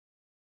ngambil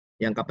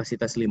yang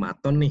kapasitas 5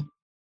 ton nih,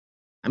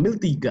 ambil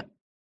 3,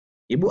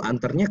 Ibu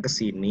anternya ke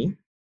sini,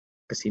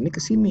 ke sini, ke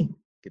sini,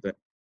 gitu.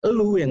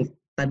 Lu yang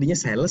tadinya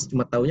sales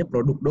cuma taunya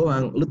produk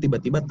doang, lu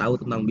tiba-tiba tahu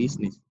tentang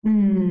bisnis.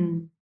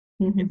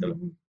 Gitu loh.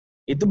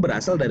 Itu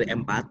berasal dari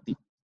empati.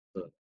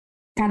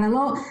 Karena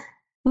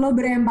lo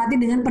berempati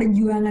dengan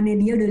perjuangannya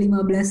dia udah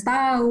 15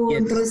 tahun,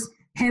 terus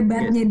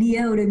hebatnya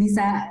dia udah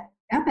bisa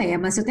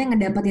maksudnya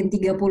ngedapetin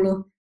 30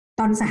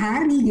 ton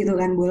sehari gitu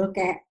kan, Bul,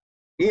 kayak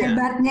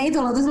hebatnya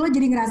itu loh, terus lo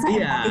jadi ngerasa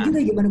empati juga,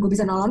 gimana gue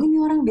bisa nolongin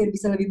nih orang biar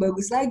bisa lebih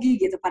bagus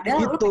lagi gitu,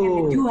 padahal lo pengen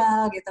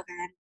menjual gitu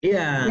kan.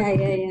 Iya.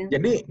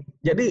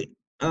 Jadi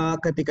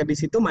ketika di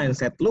situ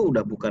mindset lo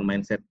udah bukan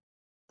mindset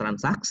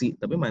transaksi,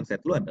 tapi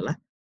mindset lo adalah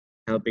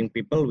helping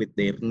people with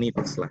their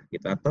needs lah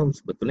gitu, atau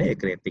sebetulnya ya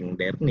creating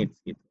their needs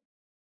gitu.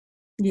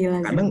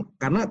 Gila,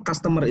 karena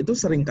customer itu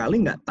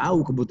seringkali nggak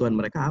tahu kebutuhan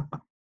mereka apa.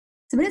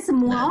 Sebenarnya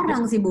semua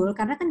orang sih, Bul,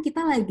 karena kan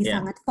kita lagi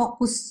sangat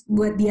fokus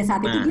buat dia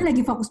saat itu, dia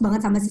lagi fokus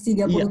banget sama si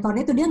 30 ton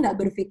itu, dia nggak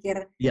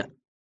berpikir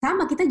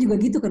sama, kita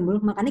juga gitu kan, Bul,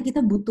 makanya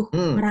kita butuh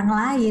orang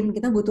lain,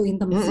 kita butuh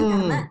intimacy,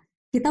 karena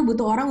kita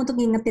butuh orang untuk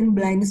ngingetin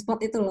blind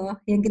spot itu loh,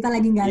 yang kita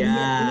lagi nggak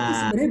lihat, lu tuh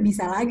sebenarnya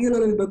bisa lagi lo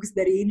lebih bagus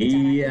dari ini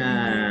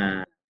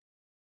caranya.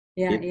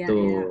 Gitu.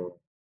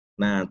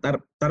 Nah,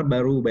 ntar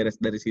baru beres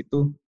dari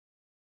situ,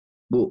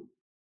 Bu,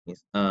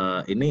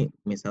 ini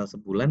misal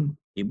sebulan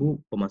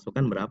Ibu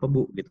pemasukan berapa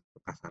Bu, gitu,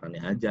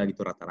 kasarannya aja gitu,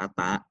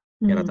 rata-rata.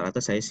 Ya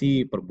rata-rata saya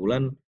sih per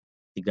bulan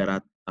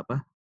 300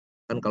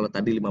 kan kalau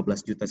tadi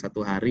 15 juta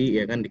satu hari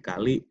ya kan,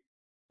 dikali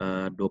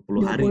 20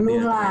 hari itu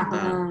ya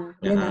ternyata.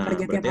 Dia nggak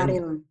kerja tiap hari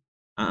loh.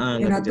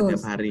 Nggak kerja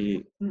tiap hari.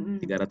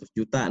 300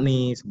 juta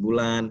nih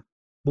sebulan.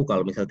 Bu,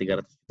 kalau misal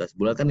 300 juta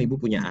sebulan kan Ibu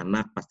punya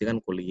anak, pasti kan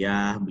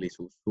kuliah, beli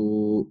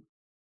susu,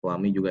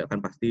 suami juga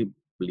kan pasti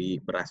beli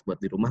beras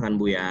buat di rumah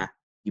kan Bu ya.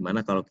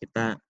 Gimana kalau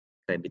kita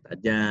kredit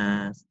aja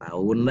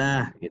setahun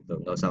dah gitu,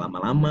 nggak usah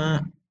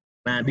lama-lama.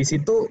 Nah di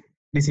situ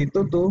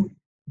tuh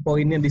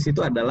poinnya di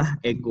situ adalah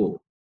ego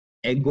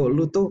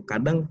lu tuh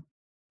kadang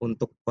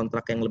untuk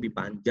kontrak yang lebih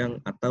panjang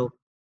atau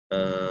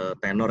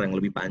tenor yang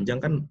lebih panjang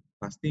kan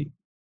pasti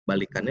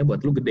balikannya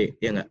buat lu gede,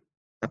 ya nggak?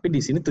 Tapi di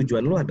sini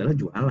tujuan lu adalah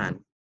jualan,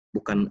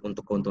 bukan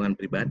untuk keuntungan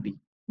pribadi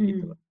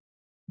gitu loh.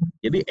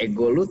 Jadi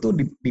ego lu tuh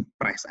di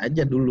press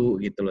aja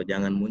dulu gitu loh,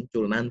 jangan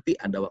muncul, nanti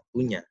ada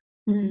waktunya.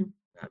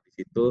 Nah di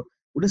situ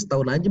udah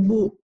setahun aja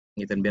Bu,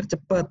 gitu biar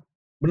cepet.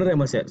 Bener ya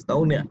Mas ya,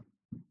 setahun ya?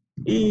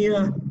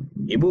 Iya,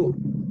 Ibu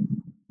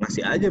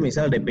ngasih aja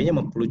misal DP-nya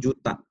 50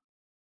 juta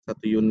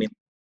satu unit,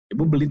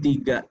 Ibu beli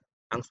 3,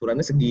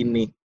 angsurannya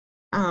segini,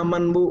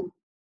 aman Bu,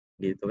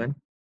 gitu kan?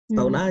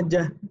 Setahun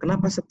aja,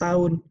 kenapa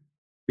setahun?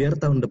 Biar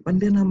tahun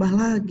depan dia nambah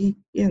lagi,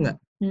 iya nggak?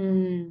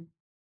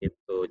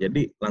 Gitu.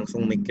 Jadi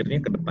langsung mikirnya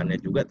ke depannya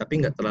juga,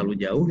 tapi nggak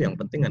terlalu jauh. Yang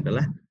penting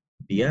adalah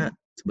dia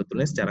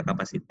sebetulnya secara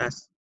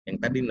kapasitas. Yang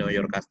tadi know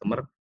your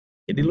customer.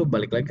 Jadi lu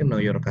balik lagi ke know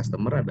your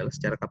customer adalah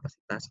secara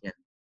kapasitasnya.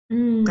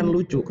 Kan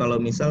lucu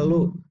kalau misal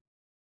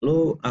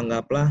lu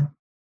anggaplah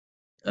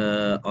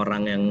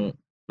orang yang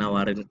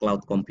nawarin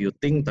cloud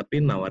computing tapi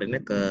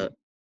nawarinnya ke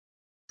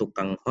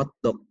tukang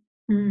hotdog.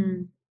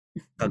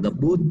 Kagak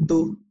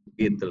butuh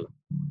gitu loh.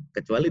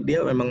 Kecuali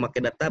dia memang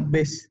pakai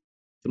database.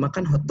 Cuma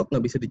kan hotdog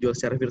nggak bisa dijual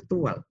secara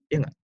virtual,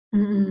 ya nggak?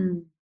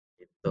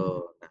 Gitu.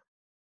 Nah,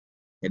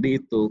 jadi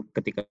itu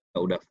ketika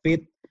udah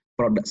fit,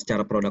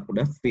 secara produk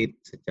udah fit,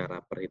 secara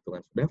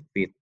perhitungan sudah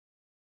fit,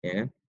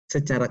 ya kan?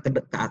 Secara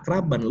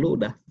keakraban lu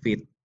udah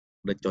fit,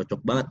 udah cocok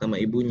banget sama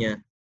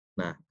ibunya.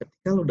 Nah,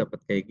 ketika lu dapet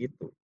kayak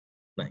gitu,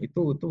 nah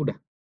itu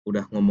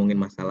udah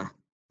ngomongin masalah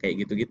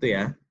kayak gitu-gitu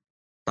ya.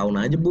 Tahun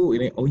aja Bu,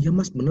 ini oh iya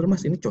Mas, bener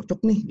Mas, ini cocok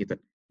nih gitu.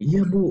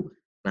 Iya Bu.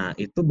 Nah,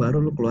 itu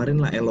baru lu keluarin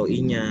lah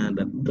LOI-nya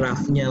dan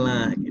draft-nya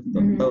lah gitu.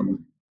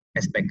 Atau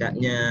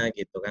SPK-nya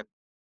gitu kan.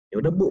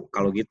 Ya udah Bu,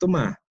 kalau gitu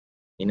mah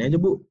ini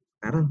aja Bu.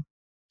 Sekarang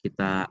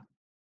kita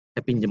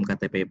pinjem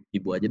KTP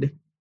Ibu aja deh.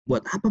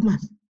 Buat apa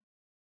Mas?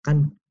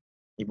 Kan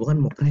Ibu kan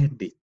mau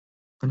kredit.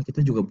 Kan kita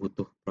juga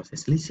butuh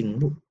proses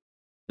leasing Bu.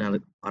 Nah,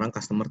 orang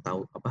customer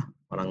tahu apa?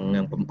 Orang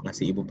yang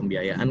ngasih Ibu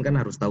pembiayaan kan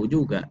harus tahu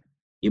juga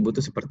Ibu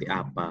tuh seperti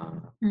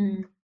apa.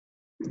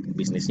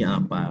 Bisnisnya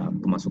apa,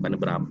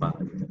 pemasukannya berapa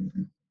gitu.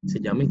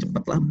 Sejamin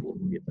cepet lah Bu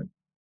gitu.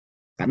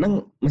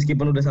 Karena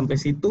meskipun udah sampai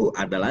situ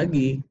ada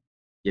lagi.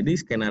 Jadi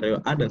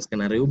skenario A dan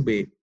skenario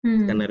B.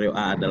 Skenario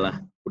A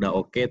adalah udah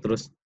oke,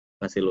 terus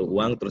ngasih lo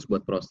uang terus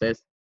buat proses.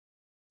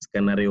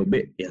 Skenario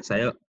B ya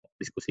saya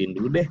diskusiin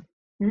dulu deh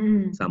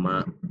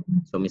sama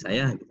suami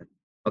saya gitu.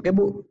 Oke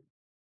Bu,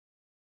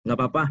 nggak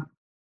apa-apa.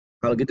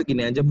 Kalau gitu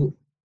gini aja Bu,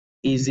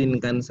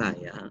 izinkan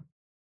saya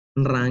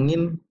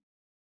nerangin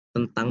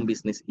tentang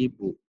bisnis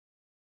Ibu,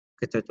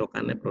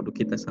 kecocokannya produk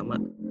kita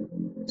sama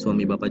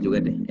suami bapak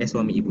juga deh,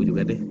 suami ibu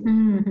juga deh.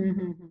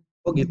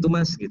 Oh gitu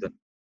Mas, gitu.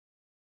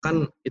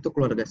 Kan itu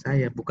keluarga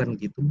saya, bukan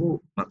gitu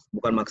Bu.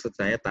 Bukan maksud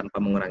saya tanpa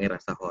mengurangi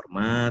rasa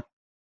hormat,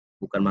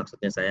 bukan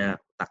maksudnya saya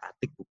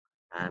utak-atik,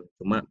 bukan.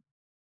 Cuma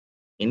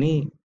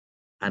ini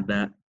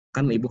ada,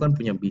 kan ibu kan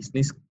punya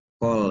bisnis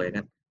kol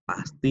ya kan.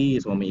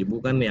 Pasti suami ibu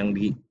kan yang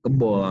di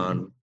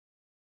kebon.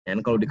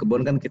 Dan kalau di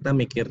kebon kan kita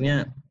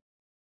mikirnya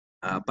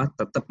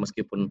tetap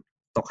meskipun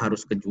stok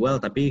harus kejual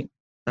tapi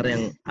ntar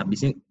yang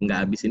habisnya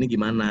nggak habis ini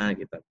gimana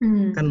gitu.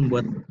 Kan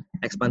buat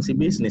ekspansi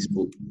bisnis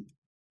Bu.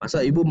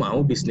 Masa ibu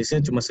mau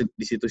bisnisnya cuma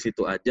di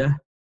situ-situ aja?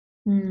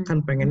 Kan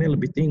pengennya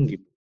lebih tinggi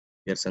Bu.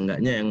 Biar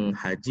seenggaknya yang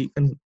haji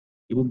kan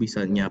ibu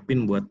bisa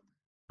nyiapin buat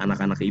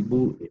anak-anak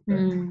ibu gitu.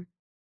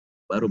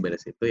 Baru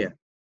beres itu ya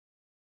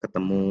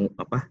ketemu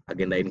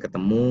agendain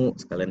ketemu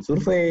sekalian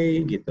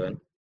survei gitu kan.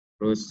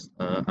 Terus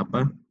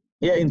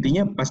ya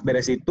intinya pas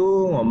beres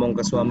itu ngomong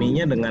ke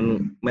suaminya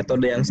dengan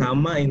metode yang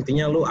sama,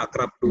 intinya lu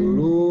akrab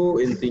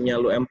dulu, intinya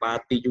lu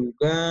empati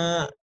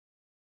juga,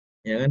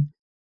 ya kan?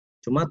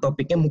 Cuma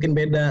topiknya mungkin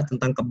beda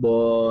tentang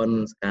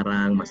kebon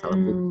sekarang, masalah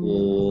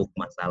pupuk,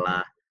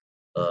 masalah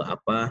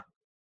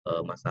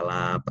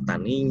masalah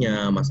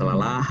petaninya, masalah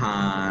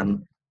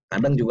lahan.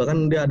 Kadang juga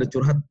kan dia ada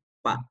curhat,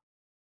 Pak,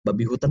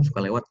 babi hutan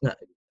suka lewat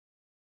nggak?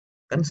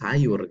 Kan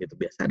sayur gitu,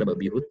 biasa ada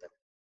babi hutan.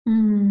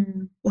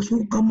 Oh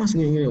suka Mas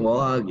gini,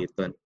 wah gitu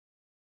kan.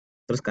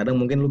 Terus kadang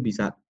mungkin lu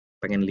bisa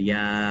pengen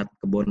lihat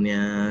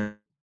kebunnya.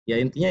 Ya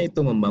intinya itu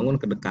membangun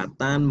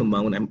kedekatan,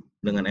 membangun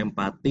dengan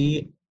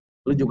empati.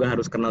 Lu juga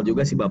harus kenal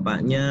juga si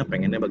bapaknya,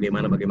 pengennya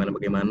bagaimana.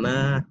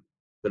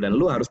 Dan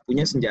lu harus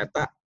punya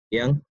senjata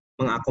yang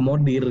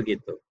mengakomodir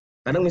gitu.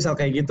 Kadang misal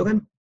kayak gitu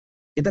kan,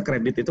 kita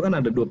kredit itu kan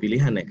ada dua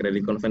pilihan ya,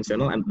 kredit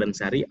konvensional dan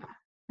syariah.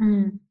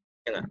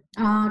 Ya nggak?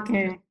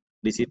 Oke.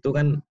 Di situ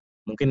kan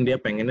mungkin dia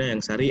pengennya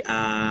yang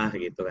syariah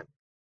gitu kan.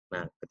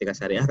 Nah, ketika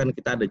syariah kan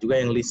kita ada juga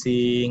yang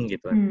leasing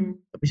gitu kan.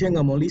 Tapi saya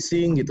nggak mau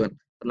leasing gitu kan.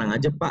 Tenang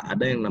aja Pak,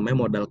 ada yang namanya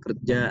modal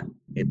kerja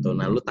gitu.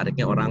 Nah, lu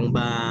tariknya orang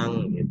bank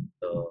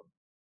gitu.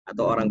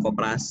 Atau orang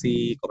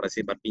koperasi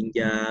tempat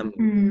pinjam.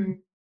 Gitu.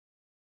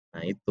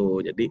 Nah, itu.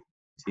 Jadi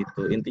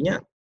situ intinya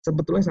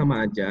sebetulnya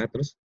sama aja.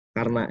 Terus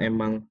karena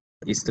emang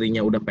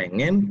istrinya udah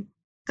pengen,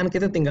 kan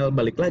kita tinggal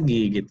balik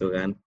lagi gitu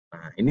kan.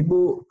 Nah, ini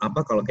Bu,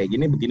 kalau kayak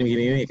gini begini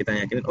kita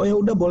yakinin. Oh ya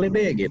udah boleh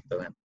deh gitu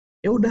kan.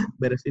 Ya udah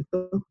beres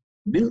itu.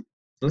 Deal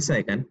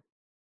selesai kan.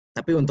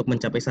 Tapi untuk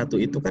mencapai satu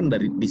itu kan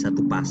di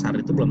satu pasar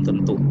itu belum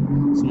tentu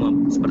semua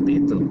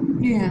seperti itu.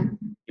 Iya.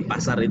 Di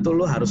pasar itu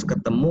lu harus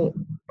ketemu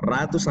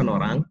ratusan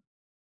orang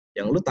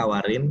yang lu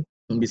tawarin,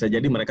 bisa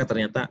jadi mereka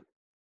ternyata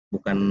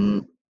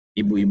bukan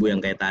ibu-ibu yang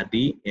kayak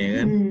tadi,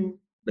 ya kan?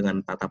 Dengan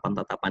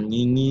tatapan-tatapan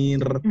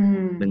nyinyir,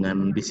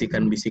 dengan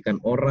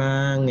bisikan-bisikan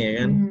orang,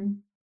 ya kan?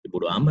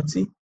 Bodo amat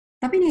sih.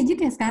 Tapi nih aja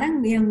kayak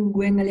sekarang yang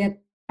gue ngelihat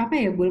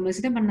Bul,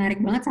 maksudnya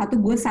menarik banget. Satu,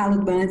 gue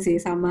salut banget sih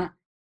sama,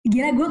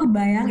 gila gue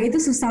kebayang itu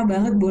susah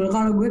banget Bul.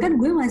 Kalau gue kan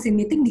gue masih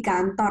meeting di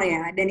kantor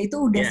ya, dan itu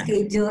udah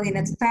schedule in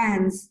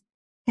advance.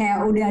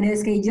 Kayak udah ada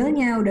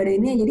schedule-nya, udah ada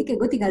ini, jadi kayak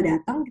gue tinggal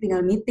datang,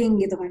 tinggal meeting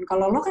gitu kan.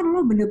 Kalau lo kan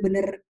lo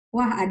bener-bener,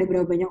 wah ada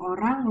berapa banyak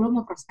orang, lo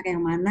mau prospek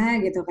yang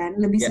mana gitu kan.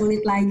 Lebih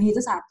sulit lagi,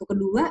 itu satu.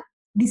 Kedua,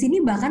 di sini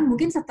bahkan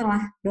mungkin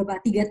setelah 3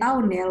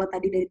 tahun ya, lo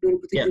tadi dari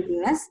 2017,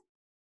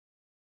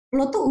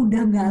 lo tuh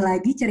udah nggak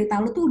lagi,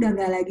 cerita lo tuh udah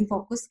nggak lagi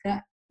fokus ke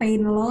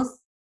pain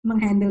loss,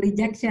 menghandle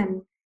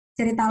rejection.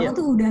 Cerita lo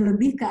tuh udah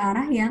lebih ke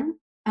arah yang,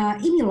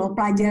 ini loh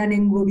pelajaran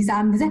yang gue bisa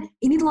ambil. Misalnya,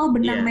 ini loh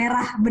benang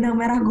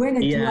merah gue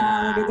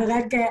ngejual gitu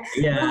kan. Kayak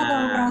gue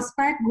ketemu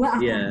prospek, gue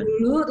akur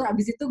dulu, terus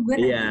abis itu gue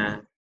nanti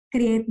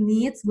create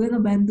needs, gue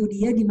ngebantu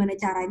dia gimana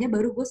caranya,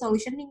 baru gue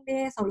solutioning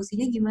deh,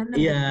 solusinya gimana,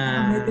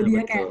 ngebantu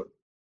dia kayak,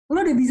 lo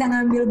udah bisa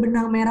ngambil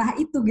benang merah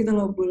itu gitu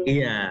loh, Bul.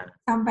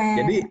 Sampai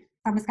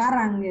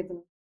sekarang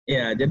gitu.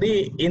 Ya,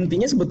 jadi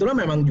intinya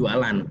sebetulnya memang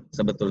jualan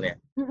sebetulnya.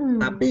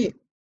 Tapi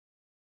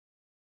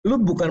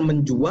lu bukan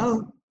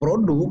menjual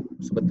produk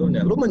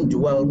sebetulnya. Lu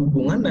menjual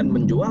hubungan dan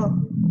menjual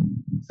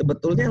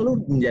sebetulnya lu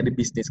menjadi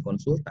bisnis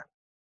konsultan.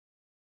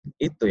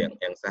 Itu yang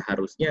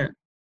seharusnya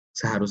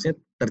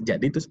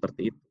terjadi itu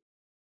seperti itu.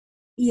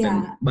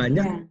 Dan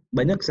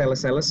banyak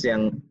sales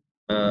yang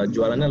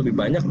jualannya lebih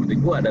banyak dari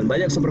gua, dan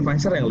banyak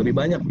supervisor yang lebih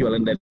banyak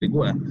jualan dari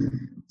gua.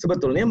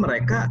 Sebetulnya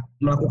mereka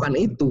melakukan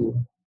itu,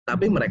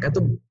 tapi mereka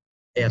tuh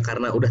ya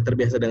karena udah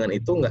terbiasa dengan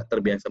itu, nggak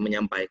terbiasa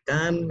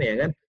menyampaikan,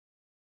 ya kan?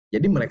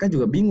 Jadi mereka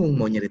juga bingung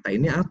mau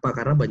nyeritainnya apa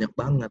karena banyak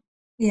banget.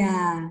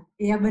 Iya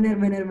benar.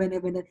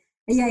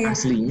 Iya.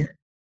 Aslinya.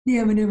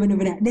 Iya benar.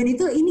 Dan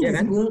itu ini ya,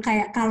 kan? Bul,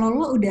 kayak kalau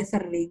lo udah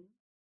sering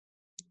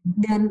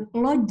dan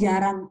lo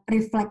jarang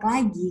reflect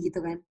lagi gitu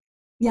kan.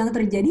 Yang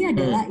terjadi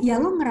adalah ya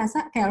lo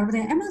ngerasa kayak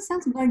emang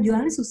sales bukan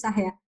jualannya susah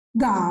ya.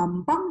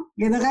 Gampang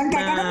gitu kan,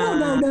 kayak kadang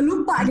lo udah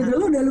lupa gitu,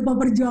 lo udah lupa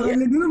perjuangan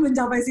lo dulu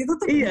mencapai situ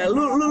tuh. Iya,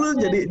 lu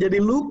jadi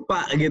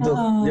lupa gitu.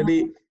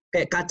 Jadi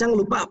kayak kacang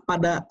lupa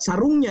pada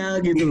sarungnya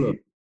gitu loh.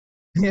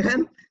 Ya kan?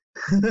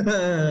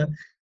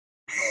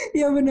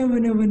 Iya benar.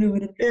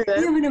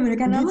 Iya benar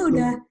karena gitu.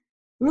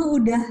 Lu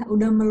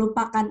udah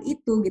melupakan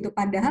itu gitu.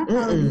 Padahal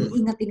kalau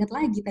diingat-ingat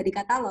lagi tadi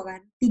kata lo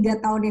kan, 3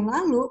 tahun yang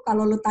lalu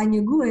kalau lu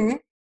tanya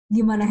gue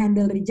gimana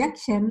handle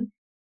rejection,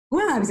 gue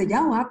nggak bisa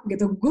jawab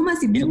gitu. Gue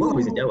masih bingung.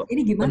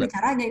 Ini gimana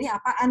caranya? Ini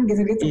apaan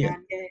gitu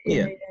kan?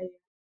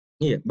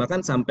 Iya.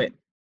 Bahkan sampai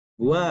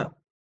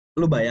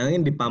lu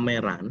bayangin di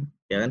pameran,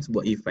 ya kan,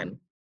 sebuah event,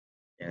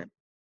 ya.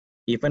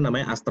 Event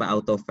namanya Astra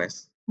Auto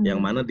Fest, yang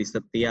mana di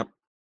setiap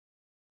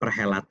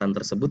perhelatan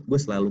tersebut gue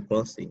selalu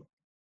closing.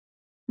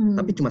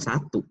 Tapi cuma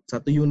satu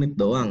unit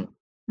doang.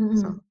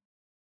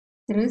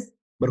 Terus?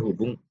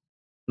 Berhubung.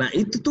 Nah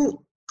itu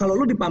tuh kalau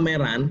lu di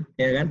pameran,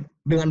 ya kan,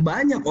 dengan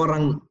banyak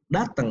orang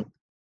datang,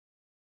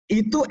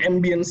 itu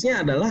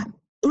ambience-nya adalah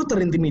lu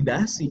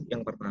terintimidasi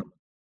yang pertama.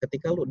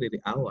 Ketika lu dari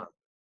awal.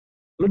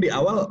 Lu di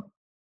awal,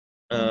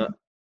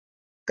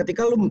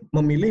 ketika lu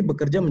memilih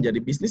bekerja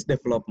menjadi business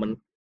development,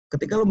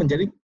 ketika lu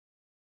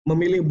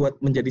memilih buat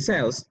menjadi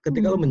sales,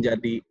 ketika lu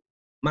menjadi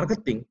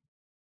marketing,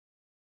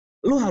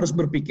 lu harus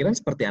berpikiran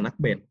seperti anak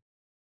band.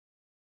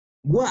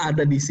 Gua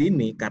ada di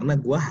sini karena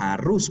gua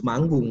harus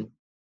manggung.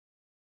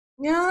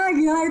 Ya,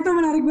 gila itu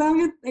menarik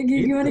banget.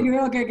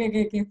 Gimana? Oke.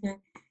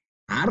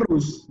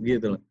 Harus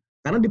gitu loh.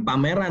 Karena di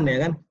pameran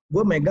ya kan,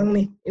 gua megang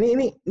nih.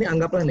 Ini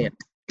anggaplah nih ya.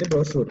 Ini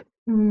brosur.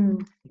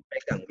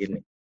 Pegang gini.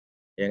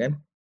 Ya kan?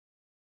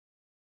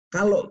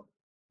 Kalau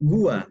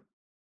gua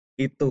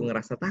itu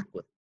ngerasa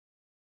takut,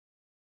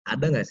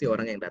 ada nggak sih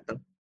orang yang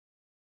datang?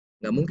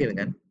 Nggak mungkin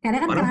kan? Karena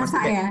kan orang kerasa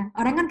ya.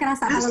 Orang kan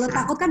kerasa. Kalau lo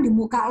takut kan di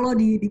muka lo,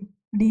 di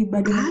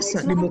body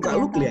language di muka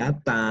lu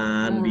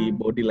kelihatan, di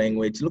body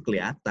language lu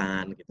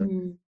kelihatan gitu.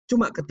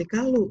 Cuma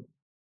ketika lu,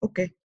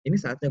 oke, ini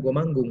saatnya gue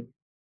manggung,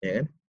 ya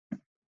kan?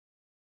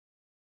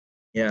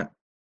 Ya,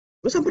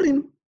 lu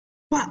samperin,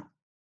 Pak,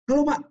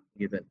 halo Pak,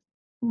 gitu.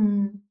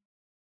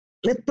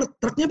 Lihat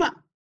truknya Pak,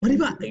 mari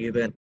Pak, gitu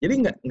kan. Jadi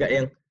nggak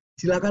yang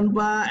silakan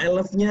Pak, I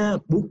love-nya,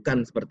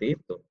 bukan seperti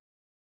itu.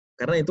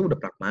 Karena itu udah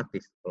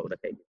pragmatis kalau udah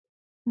kayak gitu.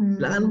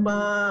 Silakan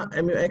Pak,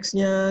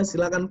 MUX-nya,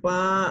 silakan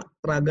Pak,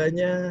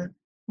 teraganya.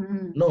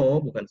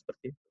 No, bukan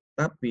seperti itu.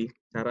 Tapi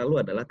cara lu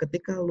adalah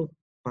ketika lu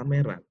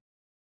pameran,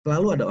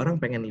 selalu ada orang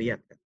pengen lihat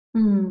kan.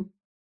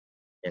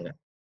 Ya enggak?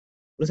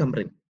 Lu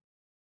samperin.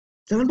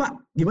 Silakan Pak,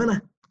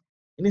 gimana?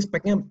 Ini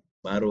speknya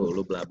baru,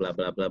 lu bla bla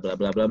bla bla bla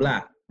bla bla bla.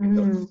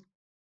 Gitu.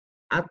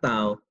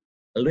 Atau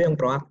lu yang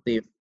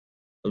proaktif,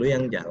 lu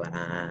yang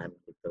jalan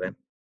gitu kan.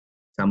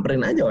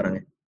 Samperin aja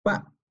orangnya.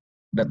 Pak,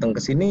 datang ke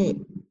sini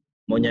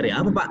mau nyari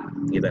apa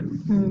Pak? Gitu.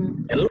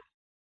 Lu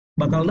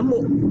bakal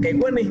nemu kayak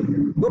gue nih,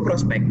 gue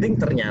prospecting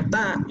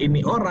ternyata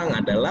ini orang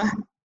adalah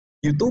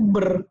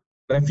YouTuber,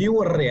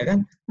 reviewer ya kan,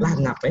 lah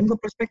ngapain gue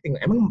prospecting,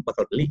 emang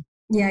bakal beli?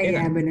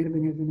 Iya kan? benar.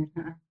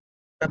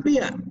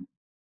 Tapi ya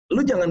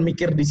lu jangan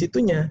mikir di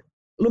situnya,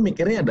 lu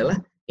mikirnya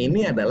adalah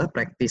ini adalah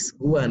praktis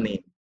gue nih,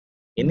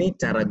 ini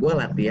cara gue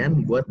latihan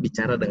buat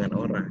bicara dengan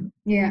orang.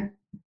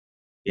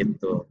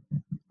 Gitu,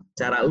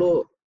 cara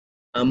lu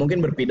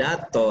mungkin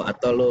berpidato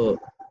atau lu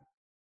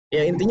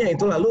ya intinya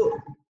itu, lalu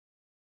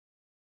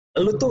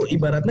lu tuh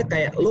ibaratnya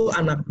kayak lu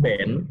anak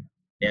band,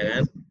 ya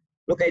kan?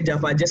 Lu kayak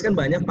Java Jazz kan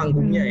banyak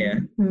panggungnya ya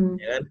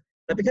kan?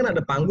 Tapi kan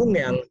ada panggung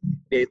yang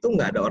dia itu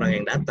nggak ada orang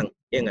yang datang,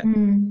 ya nggak?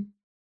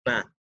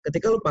 Nah,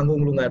 ketika lu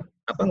panggung lu nggak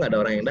ada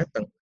orang yang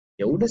datang,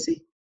 ya udah sih,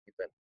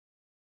 gitu.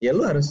 Ya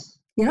lu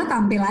harus. Ya lo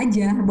tampil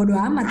aja, bodo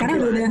amat, karena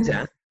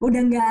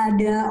udah nggak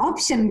ada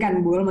option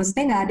kan, Bul.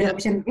 Maksudnya nggak ada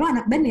option. Lo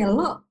anak band ya,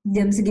 lo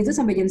jam segitu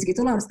sampai jam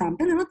segitu lo harus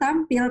tampil, ya lo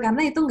tampil.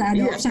 Karena itu nggak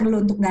ada option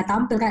lo untuk nggak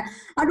tampil. Kayak,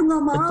 aduh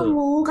nggak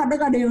mau, kadang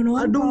nggak ada yang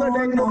nonton. Aduh nggak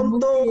ada yang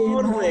nonton,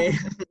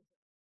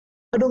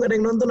 aduh nggak ada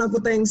yang nonton, aku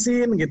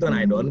thanksin gitu. Nah,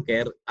 I don't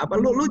care. Apa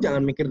lu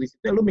jangan mikir di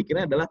situ. Lu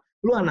mikirnya adalah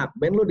lu anak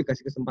band, lu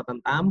dikasih kesempatan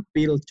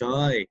tampil,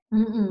 coy.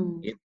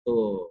 Itu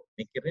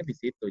mikirnya di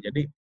situ.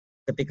 Jadi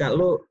ketika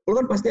lu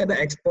kan pasti ada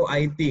expo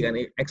IT kan,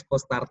 expo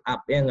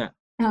startup, ya nggak?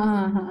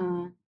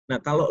 Nah,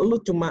 kalau lu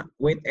cuma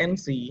wait and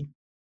see,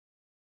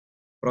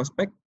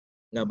 prospek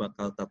nggak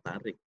bakal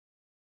tertarik.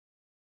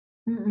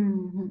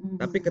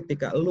 Tapi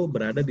ketika lu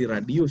berada di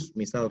radius,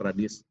 misal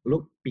radius,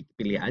 lu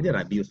pilih aja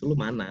radius lu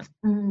mana,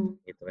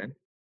 gitu kan?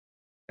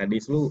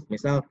 Radius lu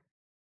misal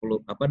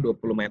 20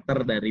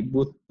 meter dari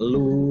booth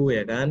lu,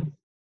 ya kan?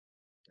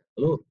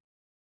 Lu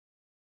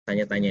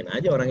tanya-tanyain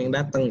aja orang yang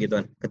datang gitu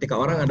kan. Ketika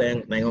orang ada yang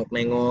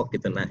nengok-nengok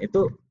gitu, nah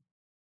itu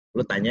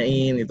lu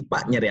tanyain itu,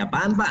 Pak nyari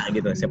apaan Pak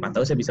gitu, siapa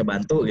tahu saya bisa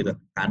bantu gitu.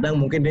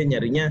 Kadang mungkin dia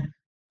nyarinya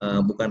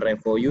bukan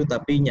Revo You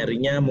tapi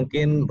nyarinya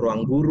mungkin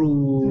ruang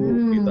guru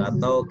gitu,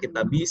 atau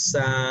kita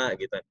bisa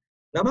gitu.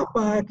 Nggak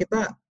apa-apa,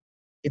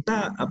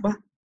 kita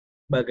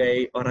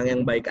sebagai orang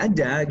yang baik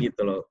aja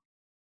gitu loh.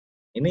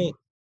 Ini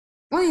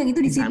yang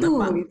itu di situ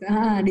Pak. Gitu.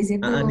 Di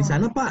situ. Di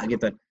sana Pak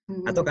gitu.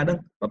 Atau kadang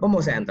Bapak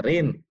mau saya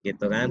anterin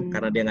gitu kan,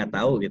 karena dia nggak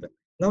tahu gitu.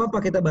 Nggak apa-apa,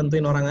 kita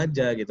bantuin orang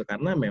aja gitu,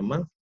 karena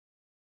memang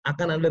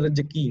akan ada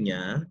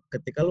rezekinya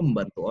ketika lu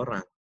membantu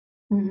orang.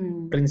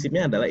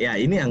 Prinsipnya adalah, ya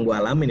ini yang gue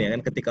alamin ya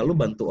kan, ketika lu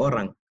bantu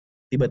orang,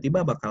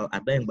 tiba-tiba bakal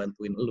ada yang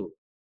bantuin lu.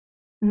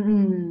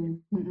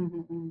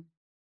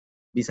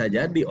 Bisa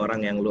jadi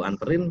orang yang lu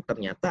anterin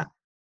ternyata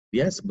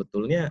dia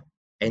sebetulnya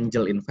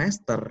angel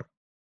investor.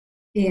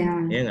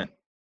 Iya nggak?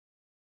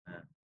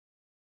 Nah,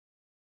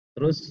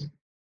 terus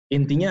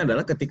intinya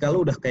adalah ketika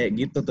lu udah kayak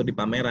gitu tuh di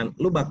pameran,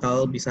 lu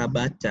bakal bisa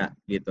baca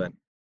gitu kan,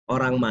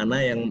 orang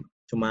mana yang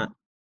cuma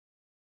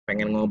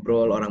pengen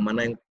ngobrol, orang mana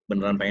yang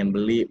beneran pengen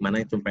beli,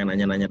 mana yang cuma pengen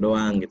nanya-nanya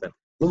doang gitu.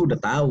 Lu udah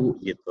tahu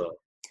gitu.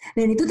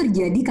 Dan itu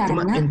terjadi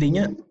karena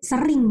intinya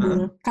sering,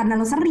 Bul. Karena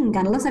lo sering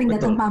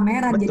datang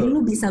pameran, jadi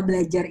lu bisa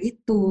belajar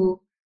itu.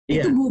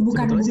 Itu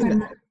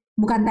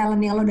bukan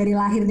talent yang lo dari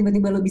lahir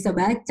tiba-tiba lo bisa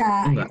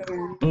baca. Enggak, gitu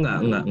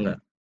kan. enggak.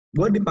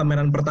 Gue di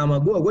pameran pertama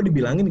gue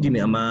dibilangin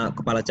gini sama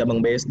kepala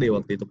cabang BSD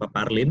waktu itu, Pak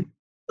Parlin,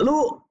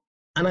 lu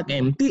anak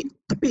MT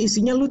tapi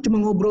isinya lu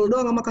cuma ngobrol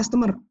doang sama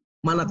customer,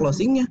 mana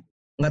closingnya?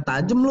 Nggak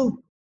tajem lu.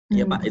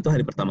 Iya Pak, itu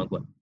hari pertama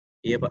gue.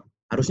 Iya Pak,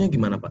 harusnya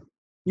gimana Pak?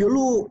 Ya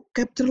lu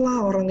capture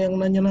lah orang yang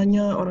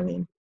nanya-nanya, orang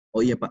ini. Oh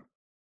iya Pak.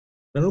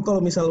 Dan lu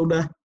kalau misal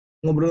udah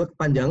ngobrol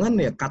kepanjangan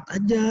ya cut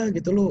aja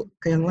gitu, lu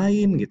ke yang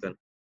lain gitu.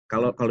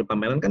 Kalau di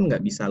pameran kan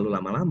nggak bisa lu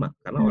lama-lama,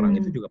 karena orang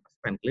itu juga pasti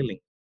pengen keliling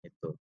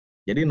gitu.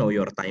 Jadi know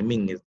your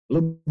timing gitu.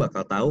 Lu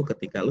bakal tahu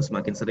ketika lu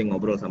semakin sering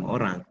ngobrol sama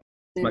orang.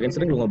 Semakin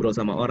sering lu ngobrol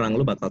sama orang,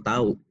 lu bakal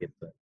tahu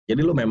gitu.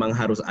 Jadi lu memang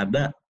harus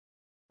ada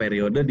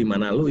periode di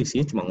mana lu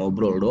isinya cuma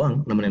ngobrol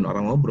doang, nemenin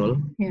orang ngobrol.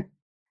 Ya.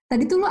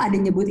 Tadi tuh lu ada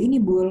nyebut ini,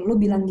 Bul. Lu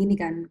bilang gini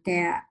kan,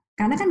 kayak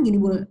karena kan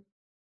gini, Bul.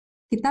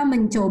 Kita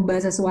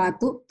mencoba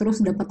sesuatu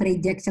terus dapat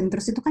rejection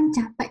terus itu kan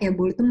capek ya,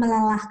 Bul. Itu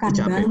melelahkan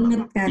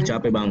banget kan.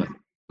 Capek banget.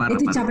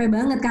 Itu capek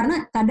banget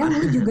karena kadang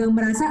lu juga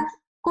merasa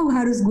kok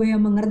harus gue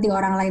yang mengerti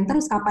orang lain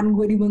terus, kapan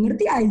gue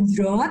dimengerti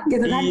anjrot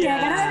gitu kan.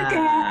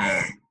 Kayak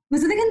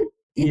maksudnya kan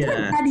itu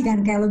kan tadi kan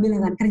kayak lo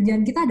bilang kan,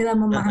 kerjaan kita adalah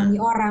memahami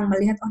orang,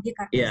 melihat oh dia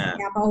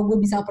karakteristiknya apa, oh gue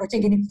bisa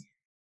approach-nya gini.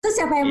 Terus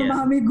siapa yang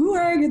memahami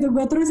gue gitu,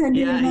 gue terus yang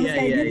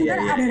kayak gitu kan,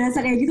 ada rasa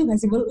kayak gitu gak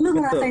sih? Lu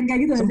ngerasain kayak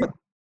gitu gak sih?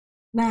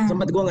 Nah,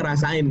 sempet gue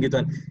ngerasain gitu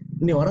kan,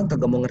 ini orang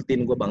kagak mau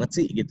ngertiin gue banget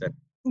sih gitu.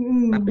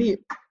 Tapi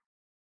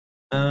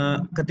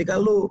ketika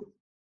lu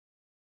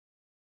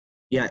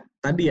ya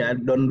tadi ya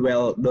don't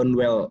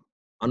dwell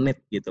on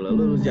it gitu loh,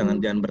 lu jangan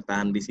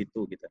bertahan di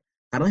situ gitu.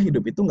 Karena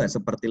hidup itu nggak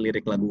seperti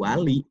lirik lagu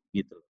Wali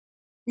gitu.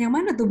 Yang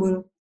mana tuh, Bul?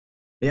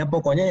 Ya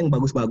pokoknya yang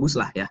bagus-bagus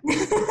lah ya.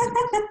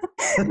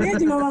 Dia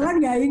cuma makan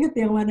nggak inget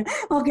yang mana.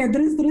 Oke,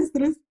 terus.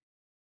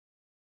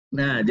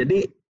 Nah,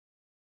 jadi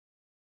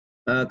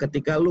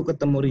ketika lu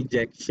ketemu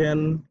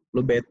rejection,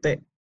 lu bete,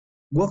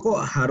 gue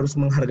kok harus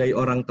menghargai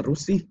orang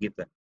terus sih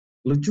gitu.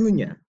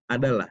 Lucunya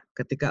adalah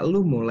ketika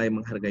lu mulai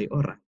menghargai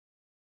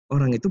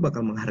orang itu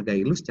bakal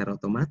menghargai lu secara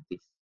otomatis.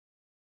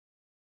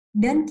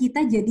 Dan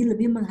kita jadi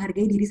lebih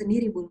menghargai diri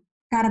sendiri, Bu.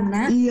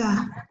 Karena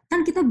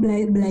kan kita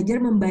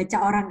belajar membaca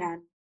orang kan.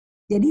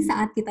 Jadi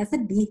saat kita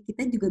sedih,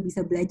 kita juga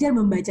bisa belajar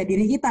membaca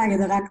diri kita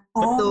gitu kan.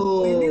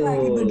 Oh, ini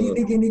lagi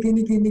begini,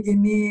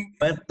 gini.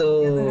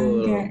 Betul. Gitu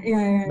kan?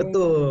 Ya.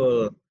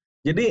 Betul.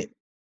 Jadi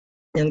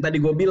yang tadi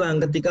gue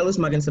bilang, ketika lu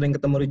semakin sering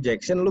ketemu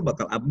rejection, lu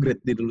bakal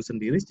upgrade diri lu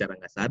sendiri secara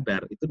nggak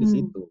sadar. Itu di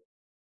situ.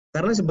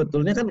 Karena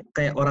sebetulnya kan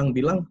kayak orang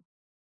bilang,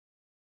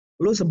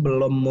 lu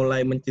sebelum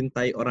mulai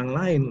mencintai orang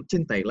lain,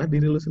 cintailah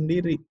diri lu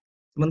sendiri.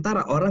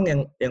 Sementara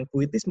orang yang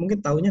puitis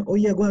mungkin taunya, oh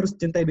iya gue harus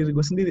cintai diri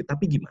gue sendiri.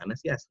 Tapi gimana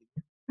sih aslinya?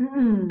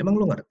 Emang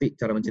lu ngerti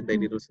cara mencintai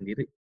diri lu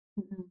sendiri?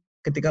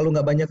 Ketika lu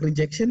nggak banyak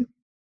rejection,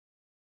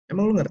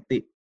 emang lu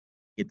ngerti?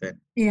 Gitu ya?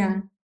 Iya.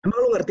 Emang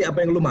lu ngerti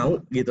apa yang lu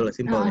mau? Gitu loh,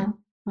 simpelnya.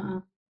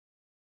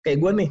 Kayak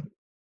gue nih,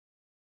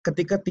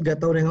 ketika 3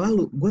 tahun yang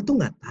lalu, gue tuh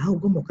nggak tahu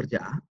gue mau kerja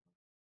apa.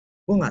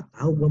 Gue nggak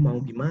tahu gue mau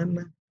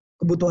gimana.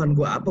 Kebutuhan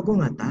gue apa, gue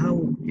nggak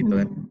tahu. Gitu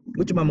kan.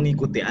 Gue cuma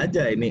mengikuti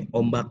aja ini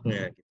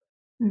ombaknya. Gitu.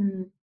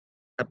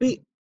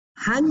 Tapi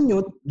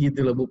hanyut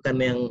gitu loh, bukan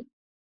yang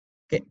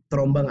kayak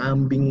terombang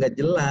ambing nggak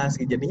jelas,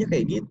 jadinya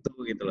kayak gitu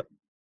loh.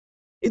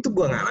 Itu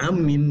gue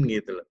ngalamin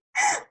gitu loh.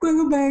 Gue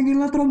ngebayangin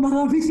lo terombang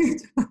ambing gak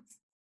jelas.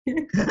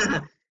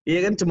 Iya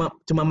kan,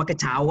 cuma pakai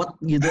cawat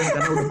gitu kan,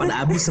 karena udah pada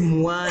habis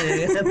semua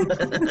ya kan.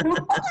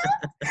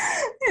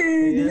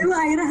 Jadi lo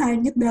akhirnya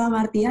hanyut dalam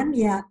artian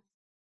ya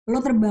lo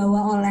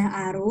terbawa oleh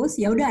arus,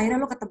 ya udah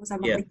akhirnya lo ketemu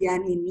sama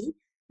kerjaan ini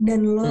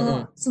dan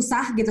lo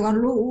susah gitu kan,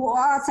 lo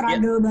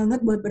struggle banget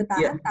buat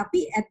bertahan,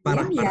 tapi at the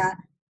end ya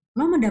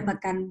lo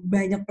mendapatkan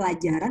banyak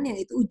pelajaran yang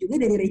itu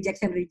ujungnya dari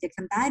rejection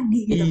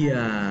tadi gitu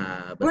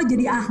kan. Lo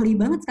jadi ahli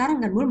banget sekarang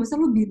kan,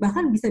 maksudnya lo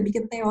bahkan bisa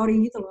bikin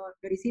teori gitu loh,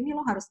 dari sini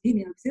lo harus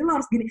gini, dari sini lo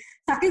harus gini,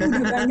 saking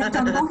udah banyak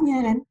contohnya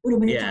kan, udah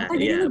banyak contoh,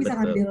 jadi lo bisa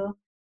ngambil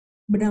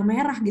benang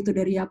merah gitu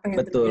dari apa yang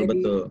terjadi.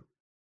 Betul.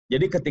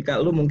 Jadi ketika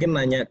lu mungkin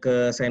nanya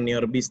ke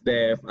senior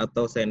bizdev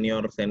atau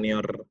senior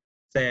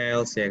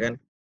sales ya kan,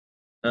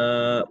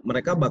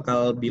 mereka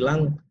bakal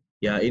bilang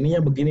ya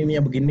ininya begini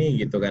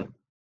gitu kan.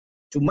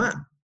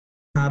 Cuma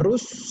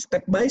harus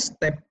step by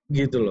step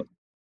gitu loh.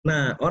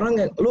 Nah orang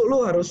yang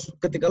lu harus,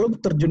 ketika lu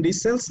terjun di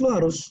sales, lu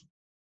harus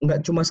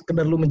nggak cuma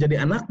sekedar lu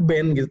menjadi anak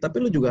band gitu,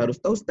 tapi lu juga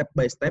harus tahu step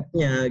by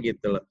stepnya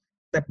gitu loh.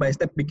 Step by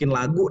step bikin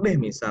lagu deh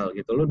misal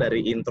gitu, lu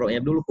dari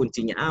intronya dulu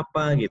kuncinya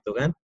apa gitu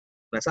kan.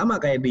 Nah sama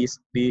kayak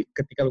di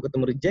ketika lu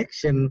ketemu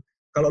rejection,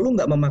 kalau lu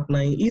nggak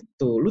memaknai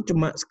itu, lu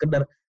cuma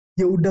sekedar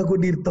ya udah gue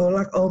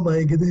ditolak, oh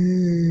my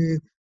god,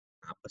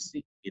 apa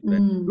sih gitu.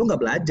 Lu nggak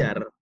belajar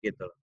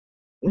gitu.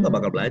 Lu nggak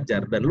bakal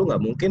belajar dan lu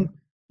nggak mungkin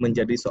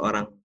menjadi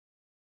seorang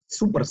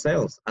super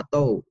sales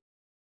atau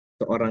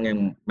seorang yang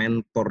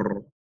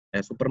mentor,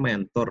 super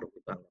mentor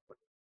gitu.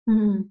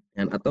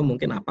 Atau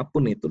mungkin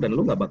apapun itu, dan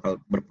lu nggak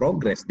bakal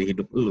berprogres di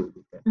hidup lu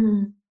gitu.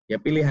 Ya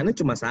pilihannya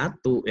cuma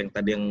satu, yang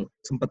tadi yang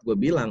sempat gue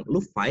bilang,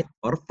 lu fight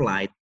or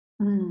flight.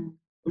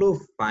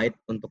 Lu fight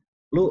untuk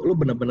lu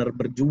benar-benar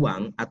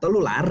berjuang, atau lu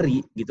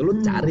lari gitu,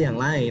 lu cari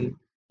yang lain.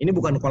 Ini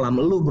bukan kolam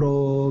lu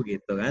bro,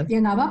 gitu kan? Ya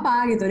nggak apa-apa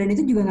gitu, dan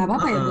itu juga nggak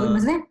apa-apa ya bro.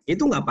 Maksudnya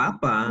itu nggak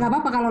apa-apa. Nggak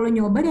apa-apa kalau lo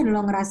nyoba dan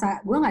lo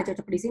ngerasa gue nggak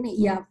cocok di sini,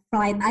 ya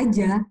flight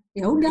aja.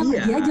 Ya udah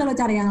pergi aja lo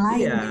cari yang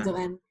lain gitu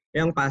kan.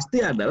 Yang pasti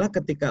adalah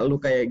ketika lu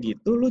kayak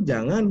gitu, lu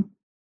jangan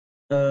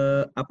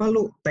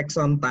lu take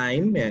some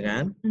time ya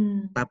kan,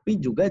 tapi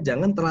juga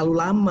jangan terlalu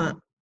lama.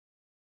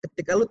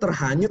 Ketika lu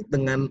terhanyut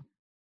dengan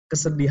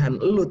kesedihan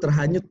lu,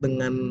 terhanyut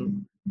dengan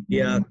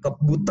ya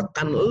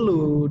kebutekan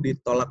lu,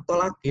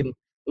 ditolak-tolakin,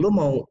 lu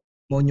mau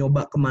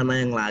nyoba kemana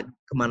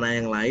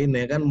yang lain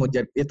ya kan, mau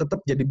jadi ya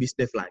tetap jadi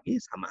bisdev lagi,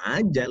 sama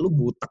aja lu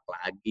butek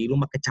lagi, lu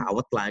pakai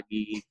cawat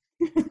lagi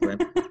gitu kan.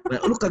 Nah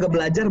lu kagak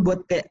belajar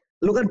buat kayak,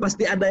 lu kan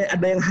pasti ada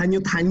yang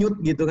hanyut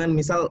gitu kan,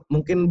 misal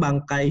mungkin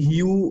bangkai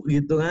hiu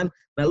gitu kan,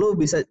 nah lu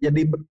bisa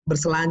jadi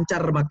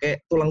berselancar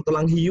pakai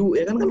tulang-tulang hiu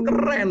ya kan,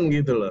 keren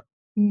gitu loh.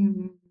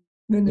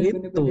 Bener.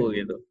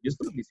 Gitu,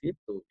 justru di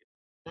situ.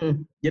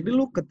 Jadi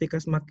lu ketika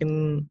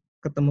semakin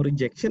ketemu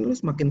rejection, lu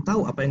semakin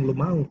tahu apa yang lu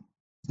mau,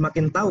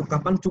 semakin tahu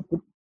kapan cukup.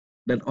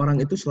 Dan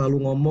orang itu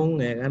selalu ngomong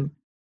ya kan,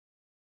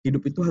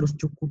 hidup itu harus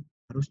cukup,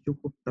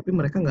 tapi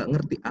mereka nggak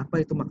ngerti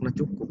apa itu makna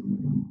cukup,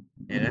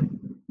 ya kan?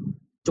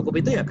 Cukup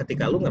itu ya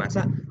ketika lu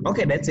ngerasa,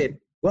 okay, that's it,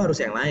 gue harus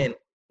yang lain,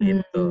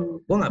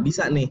 gitu. Gue nggak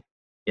bisa nih,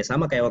 ya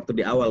sama kayak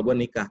waktu di awal gue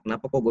nikah,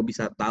 kenapa kok gue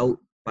bisa tahu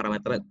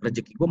parameter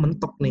rezeki gue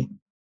mentok nih,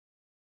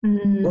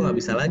 gue nggak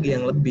bisa lagi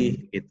yang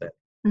lebih, gitu.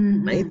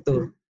 Nah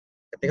itu,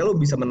 ketika lu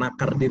bisa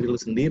menakar diri lu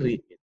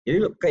sendiri,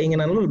 jadi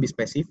keinginan lu lebih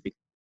spesifik.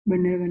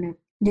 Bener.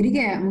 Jadi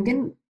kayak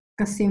mungkin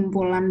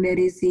kesimpulan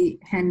dari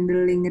si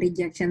handling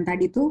rejection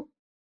tadi tuh,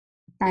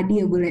 tadi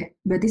ya boleh,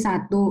 berarti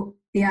satu,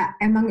 ya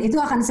emang itu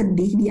akan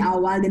sedih di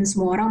awal dan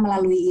semua orang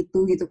melalui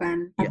itu gitu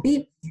kan.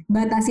 Tapi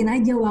batasin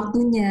aja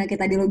waktunya,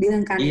 kayak tadi lo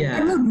bilang kan.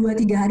 Kan lo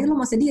 2-3 hari lo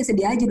mau sedih, ya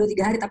sedih aja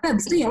 2-3 hari. Tapi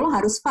abis itu ya lo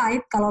harus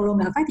fight. Kalau lo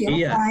nggak fight ya lo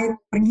fight,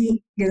 pergi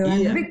gitu kan.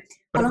 Tapi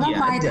kalau nggak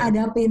fight,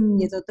 hadapin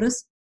gitu. Terus,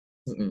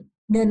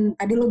 dan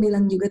tadi lo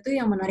bilang juga tuh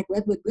yang menarik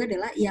banget buat gue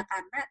adalah, ya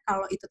karena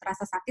kalau itu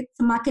terasa sakit,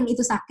 semakin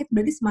itu sakit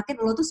berarti semakin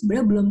lo tuh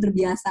sebenarnya belum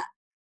terbiasa.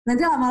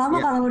 Nanti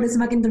lama-lama kalau lo udah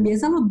semakin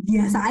terbiasa, lo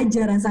biasa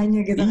aja rasanya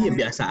gitu kan. Iya,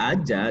 biasa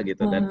aja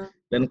gitu.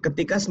 Dan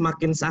ketika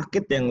semakin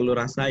sakit yang lo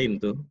rasain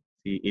tuh,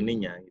 si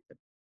ininya gitu,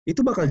 itu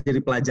bakal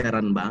jadi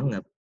pelajaran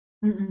banget.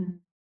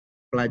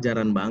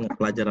 Pelajaran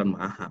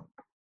mahal.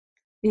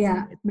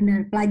 Iya,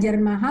 benar.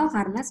 Pelajaran mahal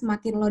karena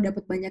semakin lo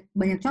dapet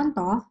banyak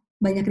contoh,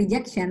 banyak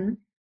rejection,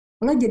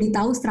 lo jadi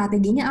tahu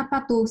strateginya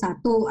apa tuh.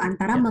 Satu,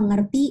 antara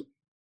mengerti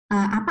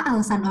apa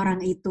alasan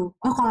orang itu.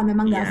 Oh, kalau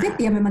memang nggak fit,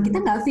 ya memang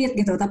kita nggak fit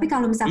gitu. Tapi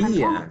kalau misalkan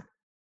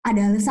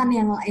ada alasan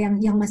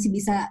yang masih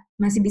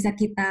bisa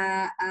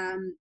kita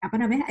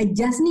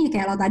adjust nih,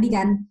 kayak lo tadi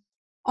kan.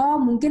 Oh,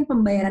 mungkin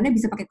pembayarannya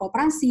bisa pakai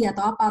koperasi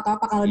atau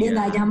apa kalau dia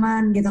nggak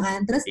nyaman gitu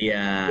kan. Terus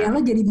ya lo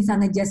jadi bisa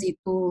nge-adjust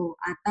itu.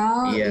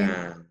 Atau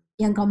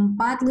yang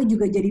keempat, lo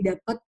juga jadi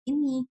dapet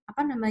ini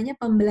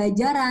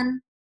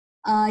pembelajaran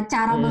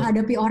cara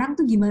menghadapi orang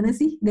tuh gimana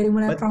sih, dari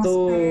mulai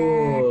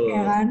prospek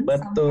ya kan,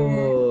 sampai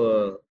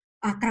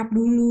akrab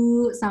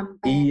dulu,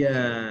 sampai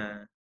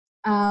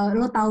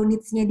lo tahu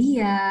needs-nya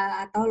dia,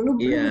 atau lo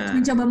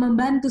mencoba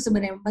membantu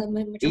sebenarnya, mencoba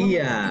mengerti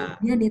dia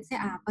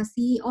needs-nya apa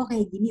sih, oh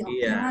kayak gini, oke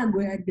lah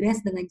gue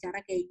address dengan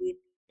cara kayak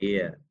gini.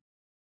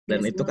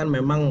 Dan itu kan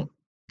memang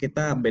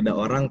kita beda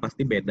orang,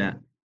 pasti beda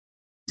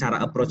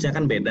cara approach-nya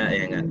kan beda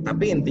ya nggak,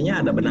 tapi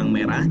intinya ada benang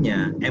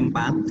merahnya,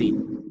 empati,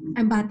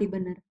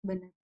 bener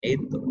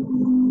itu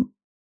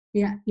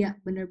ya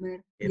bener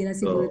gila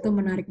sih, itu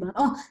menarik banget.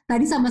 Oh,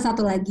 tadi sama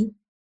satu lagi,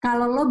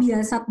 kalau lo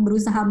biasa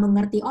berusaha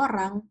mengerti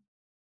orang,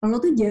 lo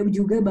tuh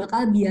juga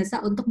bakal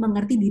biasa untuk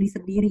mengerti diri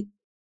sendiri.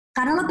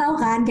 Karena lo tahu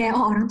kan, kayak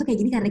orang tuh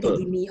kayak gini karena kayak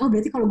gini. Oh,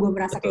 berarti kalau gue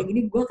merasa kayak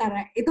gini, gue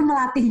karena itu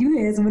melatih juga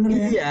ya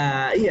sebenarnya.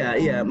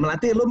 Iya,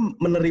 melatih lo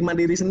menerima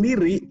diri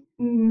sendiri.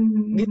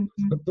 Gitu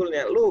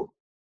sebetulnya.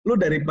 Lo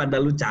daripada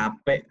lo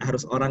capek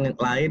harus orang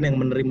lain yang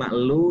menerima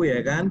lo, ya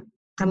kan?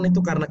 Kan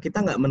itu karena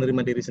kita nggak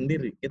menerima diri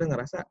sendiri. Kita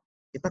ngerasa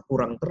kita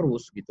kurang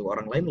terus gitu,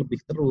 orang lain lebih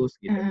terus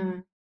gitu.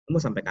 Mau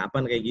sampai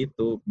kapan kayak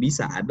gitu?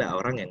 Bisa ada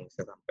orang yang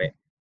bisa sampai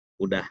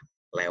udah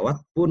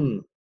lewat pun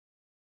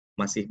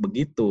masih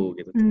begitu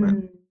gitu. Cuma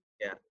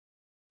ya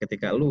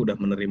ketika lu udah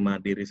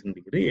menerima diri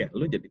sendiri, ya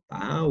lu jadi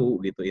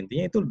tahu gitu.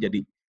 Intinya itu jadi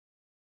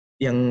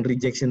yang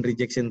rejection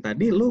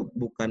tadi, lu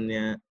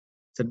bukannya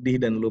sedih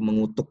dan lu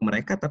mengutuk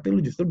mereka, tapi lu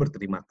justru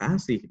berterima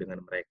kasih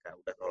dengan mereka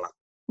udah nolak.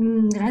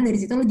 Karena dari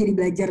situ lu jadi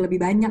belajar lebih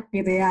banyak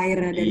gitu ya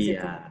akhirnya dari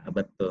situ. Iya,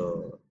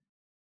 betul.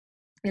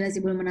 Gila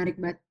sih, Bul, menarik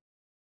banget.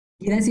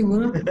 Gila sih,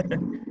 Bul.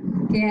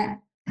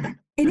 Kayak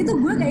ini tuh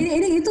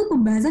ini tuh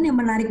pembahasan yang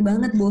menarik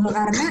banget, Bul,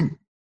 karena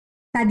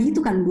tadi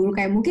itu kan, Bul,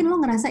 kayak mungkin lo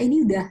ngerasa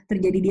ini udah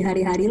terjadi di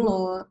hari-hari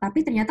lo,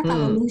 tapi ternyata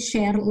kalau lo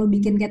share, lo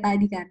bikin kayak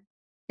tadi kan,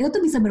 itu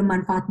tuh bisa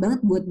bermanfaat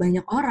banget buat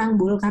banyak orang,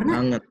 Bul,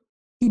 karena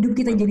hidup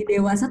kita jadi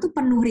dewasa tuh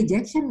penuh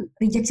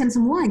rejection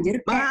semua aja.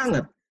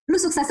 Banget. Lu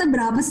suksesnya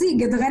berapa sih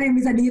gitu kan, yang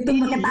bisa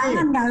dihitung pakai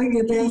tangan kali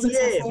gitu yang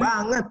suksesnya.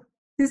 Banget.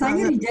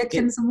 Sisanya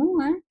rejection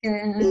semua.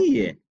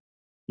 Iya.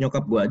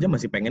 Nyokap gue aja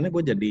masih pengennya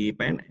gue jadi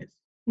PNS.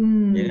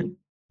 Ya kan?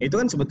 Itu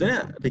kan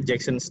sebetulnya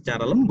rejection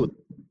secara lembut.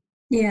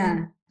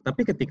 Iya.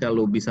 Tapi ketika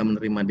lu bisa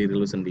menerima diri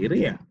lu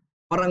sendiri, ya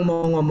orang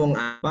mau ngomong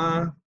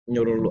apa,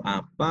 nyuruh lu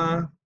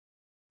apa,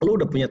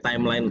 lu udah punya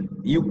timeline.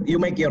 You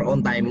make your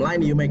own timeline,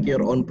 you make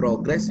your own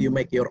progress, you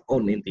make your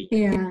own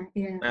intinya.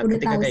 Iya. Nah, udah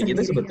ketika kayak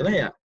gitu sebetulnya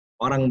ya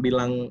orang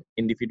bilang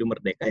individu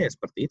merdeka ya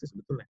seperti itu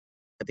sebetulnya.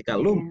 Ketika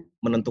lu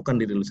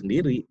menentukan diri lu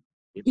sendiri.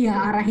 Gitu. Iya,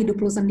 arah hidup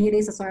lu sendiri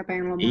sesuai apa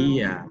yang lo mau.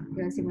 Iya.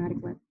 Gila sih, menarik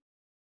banget.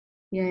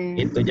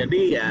 Iya. Itu jadi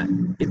ya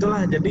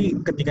itulah, jadi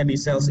ketika di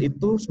sales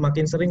itu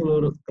semakin sering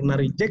lu kena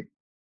reject,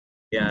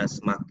 ya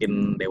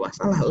semakin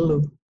dewasa lah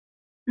lu.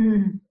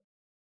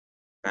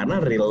 Karena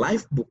real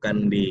life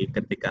bukan di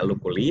ketika lu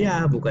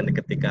kuliah, bukan di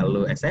ketika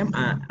lu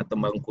SMA atau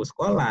bangku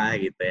sekolah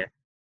gitu ya.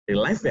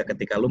 Real life ya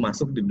ketika lu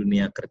masuk di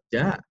dunia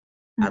kerja,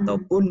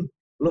 ataupun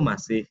lu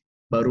masih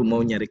baru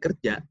mau nyari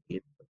kerja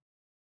gitu.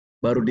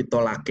 Baru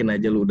ditolakin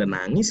aja lu udah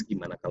nangis,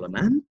 gimana kalau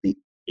nanti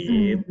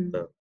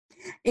gitu.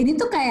 Ini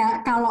tuh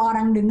kayak kalau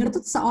orang denger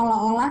tuh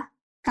seolah-olah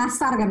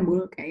kasar kan,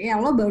 Bul. Kayak ya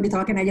lo baru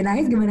ditolakin aja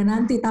nangis, gimana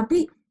nanti.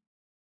 Tapi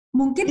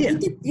mungkin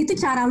itu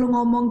cara lu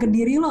ngomong ke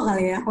diri lo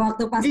kali ya,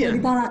 waktu pas lo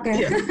ditolak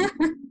ya.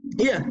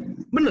 Iya,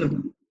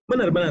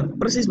 bener,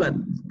 persis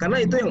banget.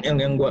 Karena itu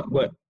yang gua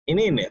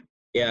ini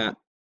ya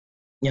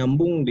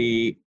nyambung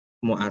di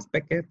semua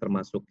aspek ya,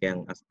 termasuk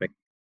yang aspek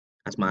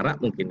asmara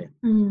mungkin ya.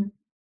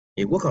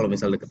 Ya gue kalau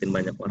misal deketin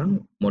banyak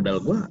orang, modal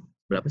gue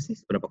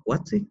berapa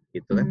kuat sih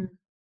gitu kan.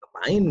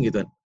 Ngapain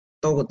gitu kan.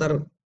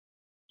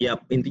 Ya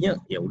intinya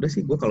ya udah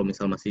sih, gue kalau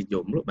misal masih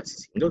jomblo, masih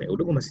single, ya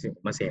udah gue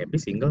masih happy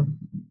single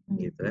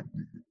gitu kan.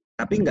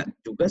 Tapi nggak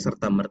juga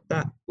serta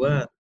merta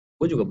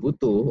gue juga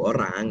butuh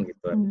orang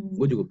gitu kan.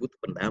 Gue juga butuh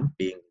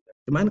pendamping.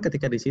 Cuman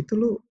ketika di situ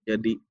lu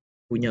jadi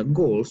punya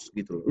goals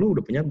gitu. Lu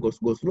udah punya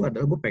goals lu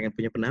adalah gue pengen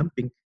punya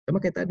pendamping.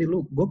 Sama kayak tadi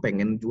gue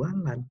pengen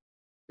jualan.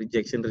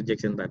 Rejection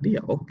tadi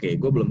ya oke,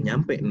 gue belum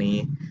nyampe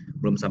nih,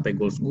 belum sampai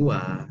goals gue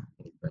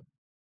gitu.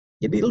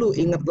 Jadi lu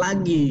inget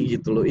lagi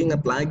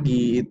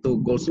itu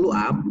goals lu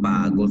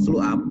apa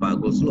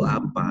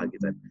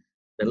gitu.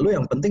 Dan lu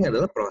yang penting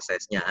adalah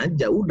prosesnya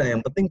aja, udah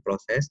yang penting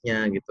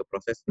prosesnya gitu.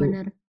 Proses lu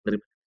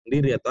dari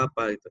sendiri atau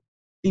apa gitu.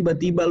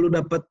 Tiba-tiba lu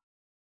dapat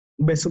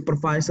best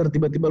supervisor,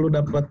 tiba-tiba lu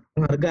dapat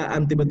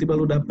penghargaan, tiba-tiba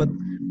lu dapat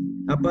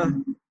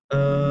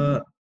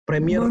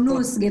premier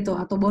bonus club gitu,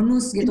 atau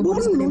bonus gitu,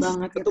 bonus gede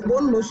banget gitu. Atau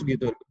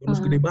bonus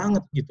gede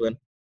banget gitu kan.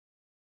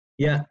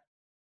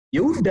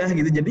 Ya udah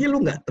gitu. Jadi lu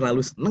nggak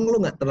terlalu seneng,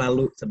 lu nggak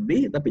terlalu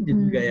sedih, tapi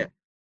juga ya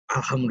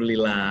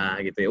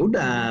alhamdulillah gitu ya.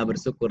 Udah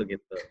bersyukur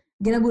gitu.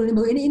 Gila, Bu,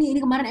 ini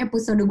kemarin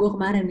episode gue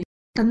kemarin nih.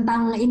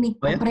 tentang ini,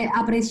 Oh, ya?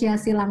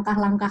 apresiasi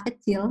langkah-langkah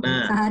kecil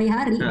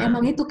sehari-hari.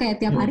 Emang itu kayak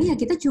tiap hari ya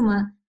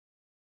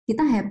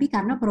kita happy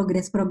karena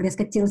progres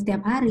kecil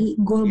setiap hari.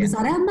 Goal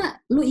besarnya mah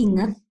lu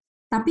inget,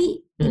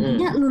 tapi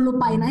intinya lu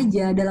lupain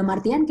aja, dalam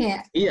artian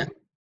kayak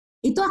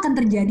itu akan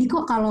terjadi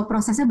kok kalau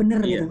prosesnya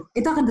bener gitu.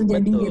 Itu akan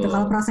terjadi gitu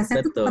kalau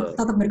prosesnya tuh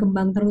tetap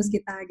berkembang terus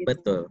kita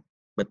gitu.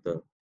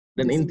 Betul.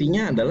 Dan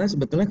intinya adalah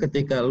sebetulnya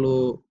ketika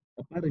lu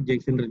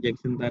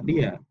rejection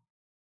tadi ya,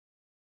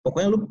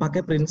 pokoknya lu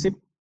pakai prinsip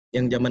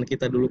yang zaman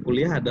kita dulu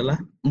kuliah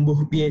adalah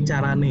embuh piye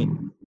carane.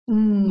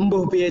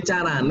 Embuh piye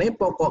carane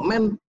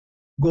pokoknya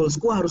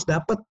goalsku harus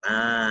dapet.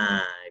 Nah,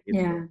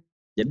 gitu. Yeah.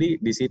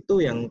 Jadi di situ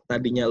yang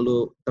tadinya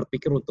lu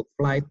terpikir untuk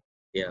fight,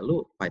 ya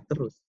lu fight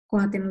terus.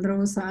 Kuatin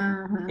terus.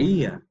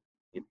 Iya,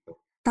 gitu.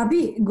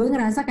 Tapi gue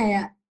ngerasa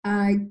kayak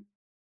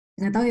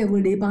nggak tahu ya, Bu,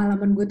 dari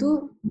pengalaman gue tuh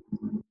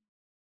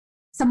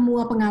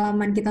semua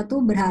pengalaman kita tuh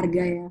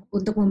berharga ya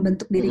untuk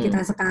membentuk diri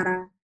kita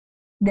sekarang.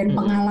 Dan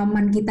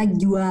pengalaman kita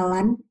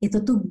jualan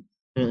itu tuh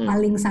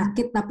paling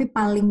sakit tapi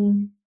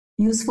paling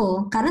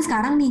useful. Karena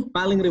sekarang nih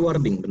paling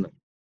rewarding, benar.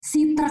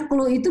 Si truk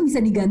lo itu bisa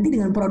diganti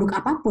dengan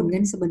produk apapun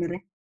kan sebenarnya.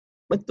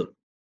 Betul.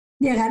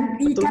 Ya kan?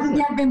 Ikan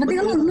yang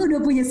penting lo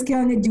udah punya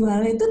skill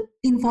ngejual itu,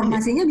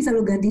 informasinya bisa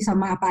lo ganti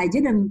sama apa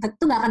aja dan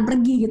itu nggak akan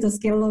pergi gitu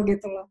skill lo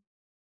gitu loh.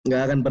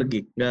 Nggak akan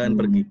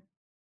pergi.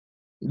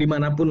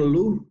 Dimanapun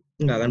lu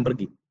nggak akan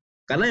pergi.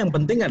 Karena yang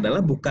penting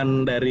adalah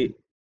bukan dari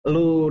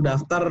lu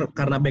daftar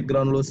karena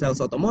background lu sales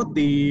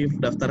otomotif,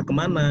 daftar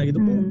kemana gitu,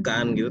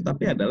 bukan gitu,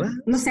 tapi adalah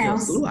lu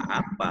sales lu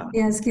apa?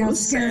 Ya,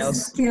 skills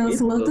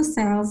gitu. Lu tuh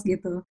sales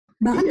gitu.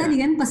 Bahkan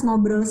tadi kan pas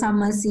ngobrol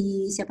sama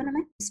siapa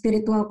namanya,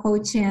 spiritual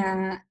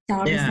coach-nya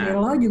calon istri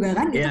lo juga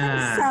kan, itu kan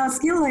sales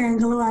skill lo yang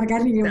keluar kan.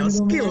 Sales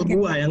skill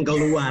gua yang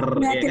keluar.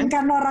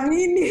 Meyakinkan orang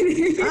ini.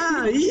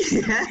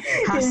 Iya,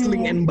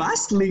 hustling and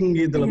bustling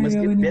gitu loh.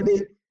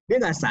 Jadi dia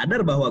nggak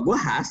sadar bahwa gua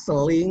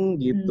hustling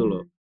gitu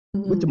loh.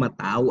 Gue cuma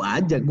tahu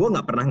aja, gue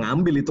nggak pernah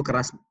ngambil itu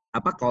kelas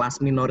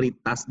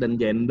minoritas dan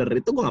gender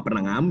itu gue nggak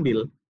pernah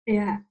ngambil.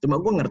 Iya. Cuma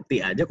gue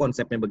ngerti aja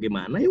konsepnya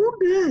bagaimana, ya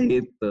udah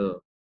gitu.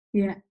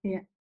 Iya.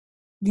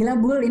 Gila,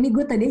 Bul, ini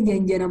gue tadi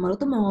janjian sama lo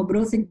tuh mau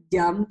ngobrol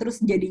sejam,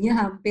 terus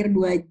jadinya hampir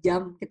 2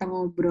 jam kita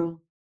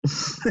ngobrol.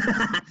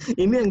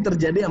 Ini yang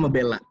terjadi sama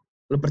Bella,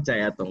 lo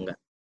percaya atau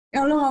enggak?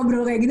 Ya lo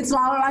ngobrol kayak gini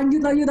selalu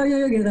lanjut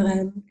gitu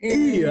kan.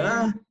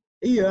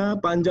 Iya,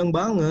 panjang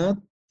banget,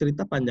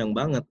 cerita panjang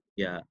banget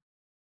ya.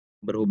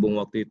 Berhubung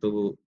waktu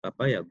itu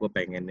gue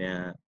pengen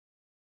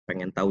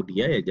tahu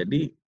dia ya,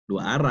 jadi 2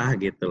 arah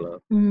gitu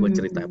loh. Gue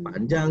cerita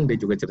panjang, dia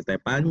juga cerita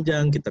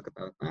panjang, kita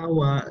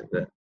ketawa-tawa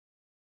gitu.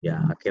 Ya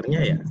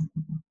akhirnya ya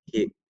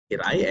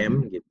here I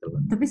am gitu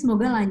loh. Tapi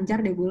semoga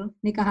lancar deh, Bul,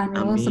 nikahan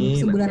lo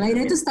sebulan lagi.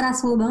 Dan itu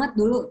stressful banget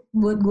dulu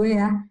buat gue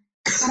ya,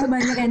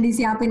 karena banyak yang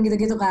disiapin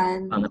gitu-gitu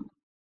kan. Banget.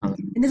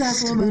 Ini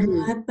stressful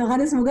banget,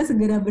 karena semoga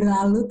segera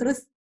berlalu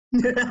terus.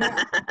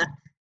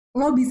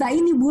 Lo bisa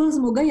ini, Bul,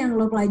 semoga yang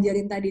lo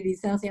pelajarin tadi di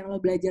sales, yang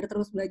lo belajar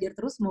terus,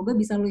 semoga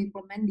bisa lo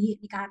implement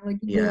di nikahan lo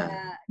juga,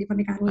 di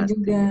pernikahan lo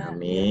juga.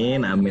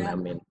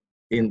 Amin.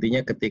 Intinya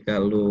ketika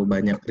lo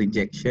banyak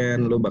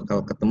rejection, lo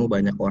bakal ketemu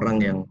banyak orang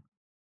yang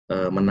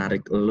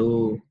menarik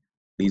lo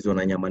di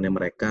zona nyamannya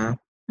mereka.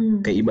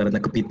 Kayak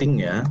ibaratnya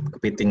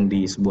kepiting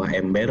di sebuah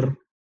ember,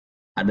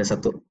 ada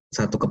satu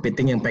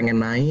kepiting yang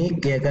pengen naik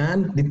ya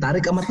kan,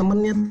 ditarik sama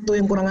temennya tuh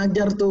yang kurang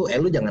ajar tuh,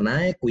 lu jangan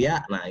naik kuya,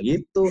 nah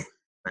gitu.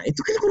 Nah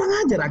itu kan kurang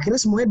ajar, akhirnya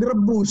semuanya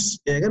direbus,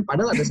 ya kan?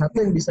 Padahal ada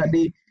satu yang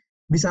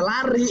bisa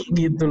lari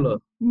gitu loh,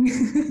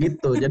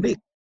 gitu. Jadi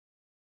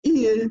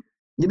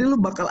jadi lu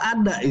bakal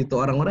ada itu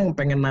orang-orang yang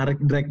pengen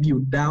drag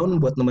you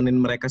down buat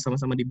nemenin mereka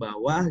sama-sama di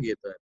bawah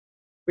gitu.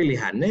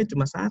 Pilihannya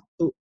cuma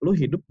satu, lu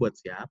hidup buat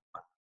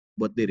siapa?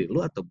 Buat diri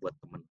lu atau buat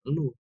temen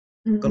lu?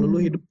 Kalau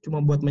lu hidup cuma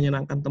buat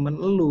menyenangkan temen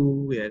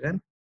lu, ya kan?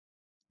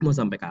 Mau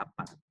sampai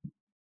kapan?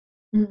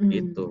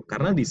 Gitu.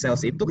 Karena di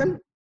sales itu kan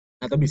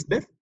atau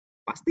bisnis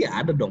pasti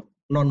ada dong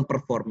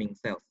non-performing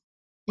sales,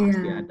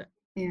 pasti ada.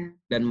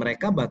 Dan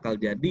mereka bakal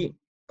jadi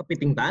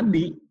kepiting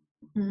tadi,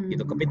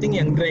 gitu.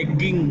 Kepiting yang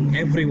dragging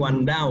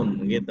everyone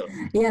down, gitu.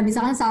 Iya,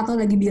 misalkan satu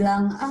lagi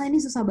bilang, ini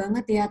susah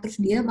banget ya, terus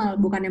dia malah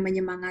bukannya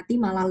menyemangati,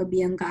 malah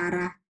lebih yang ke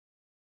arah,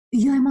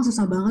 iya emang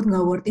susah banget,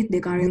 nggak worth it deh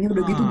karyanya,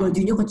 udah gitu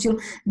gajinya kecil.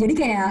 Jadi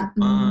kayak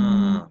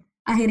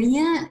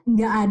akhirnya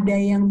nggak ada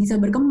yang bisa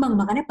berkembang.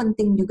 Makanya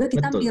penting juga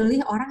kita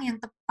pilih orang yang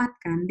tepat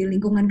kan di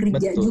lingkungan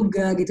kerja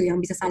juga gitu, yang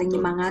bisa saling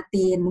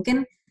nyemangatin.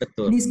 Mungkin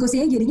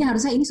diskusinya jadinya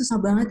harusnya ini susah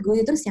banget gue,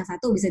 terus yang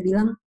satu bisa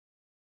bilang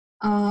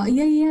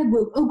iya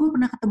gue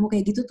pernah ketemu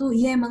kayak gitu tuh,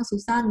 iya emang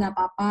susah, nggak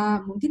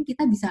apa-apa, mungkin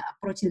kita bisa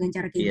approach dengan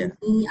cara kayak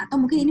gini, atau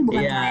mungkin ini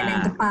bukan klien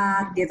yang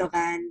tepat gitu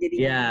kan.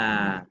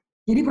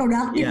 Jadi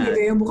produktif gitu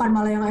ya, bukan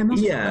malah yang emang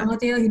susah banget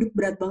ya, hidup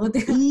berat banget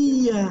ya.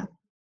 Iya.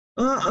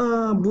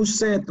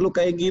 Buset, lu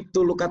kayak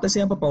gitu, lu kata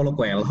siapa, Paulo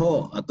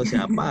Coelho atau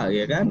siapa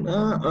ya kan?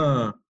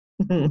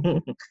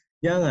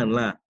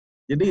 Janganlah.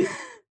 Jadi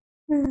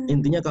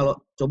intinya kalau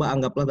coba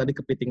anggaplah tadi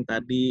kepiting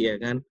tadi ya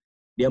kan,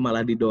 dia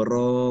malah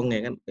didorong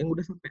ya kan, yang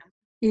udah sampai.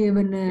 Iya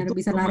benar,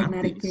 bisa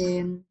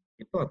narik-narikin.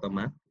 Itu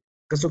otomatis.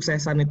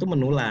 Kesuksesan itu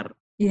menular.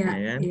 Iya, ya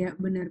kan? iya,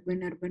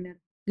 benar.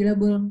 Gila,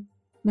 Bul.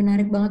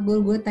 Menarik banget,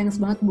 Bul. Gue thanks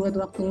banget buat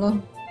waktu lo.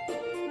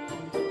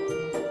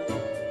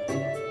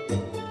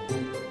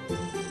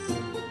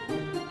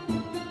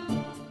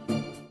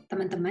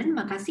 Teman-teman,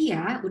 makasih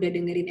ya udah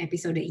dengerin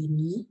episode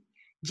ini.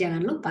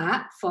 Jangan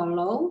lupa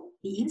follow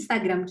di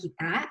Instagram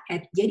kita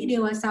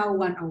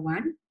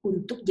 @jadidewasa101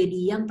 untuk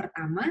jadi yang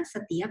pertama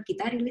setiap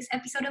kita rilis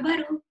episode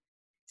baru.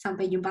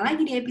 Sampai jumpa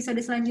lagi di episode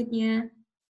selanjutnya.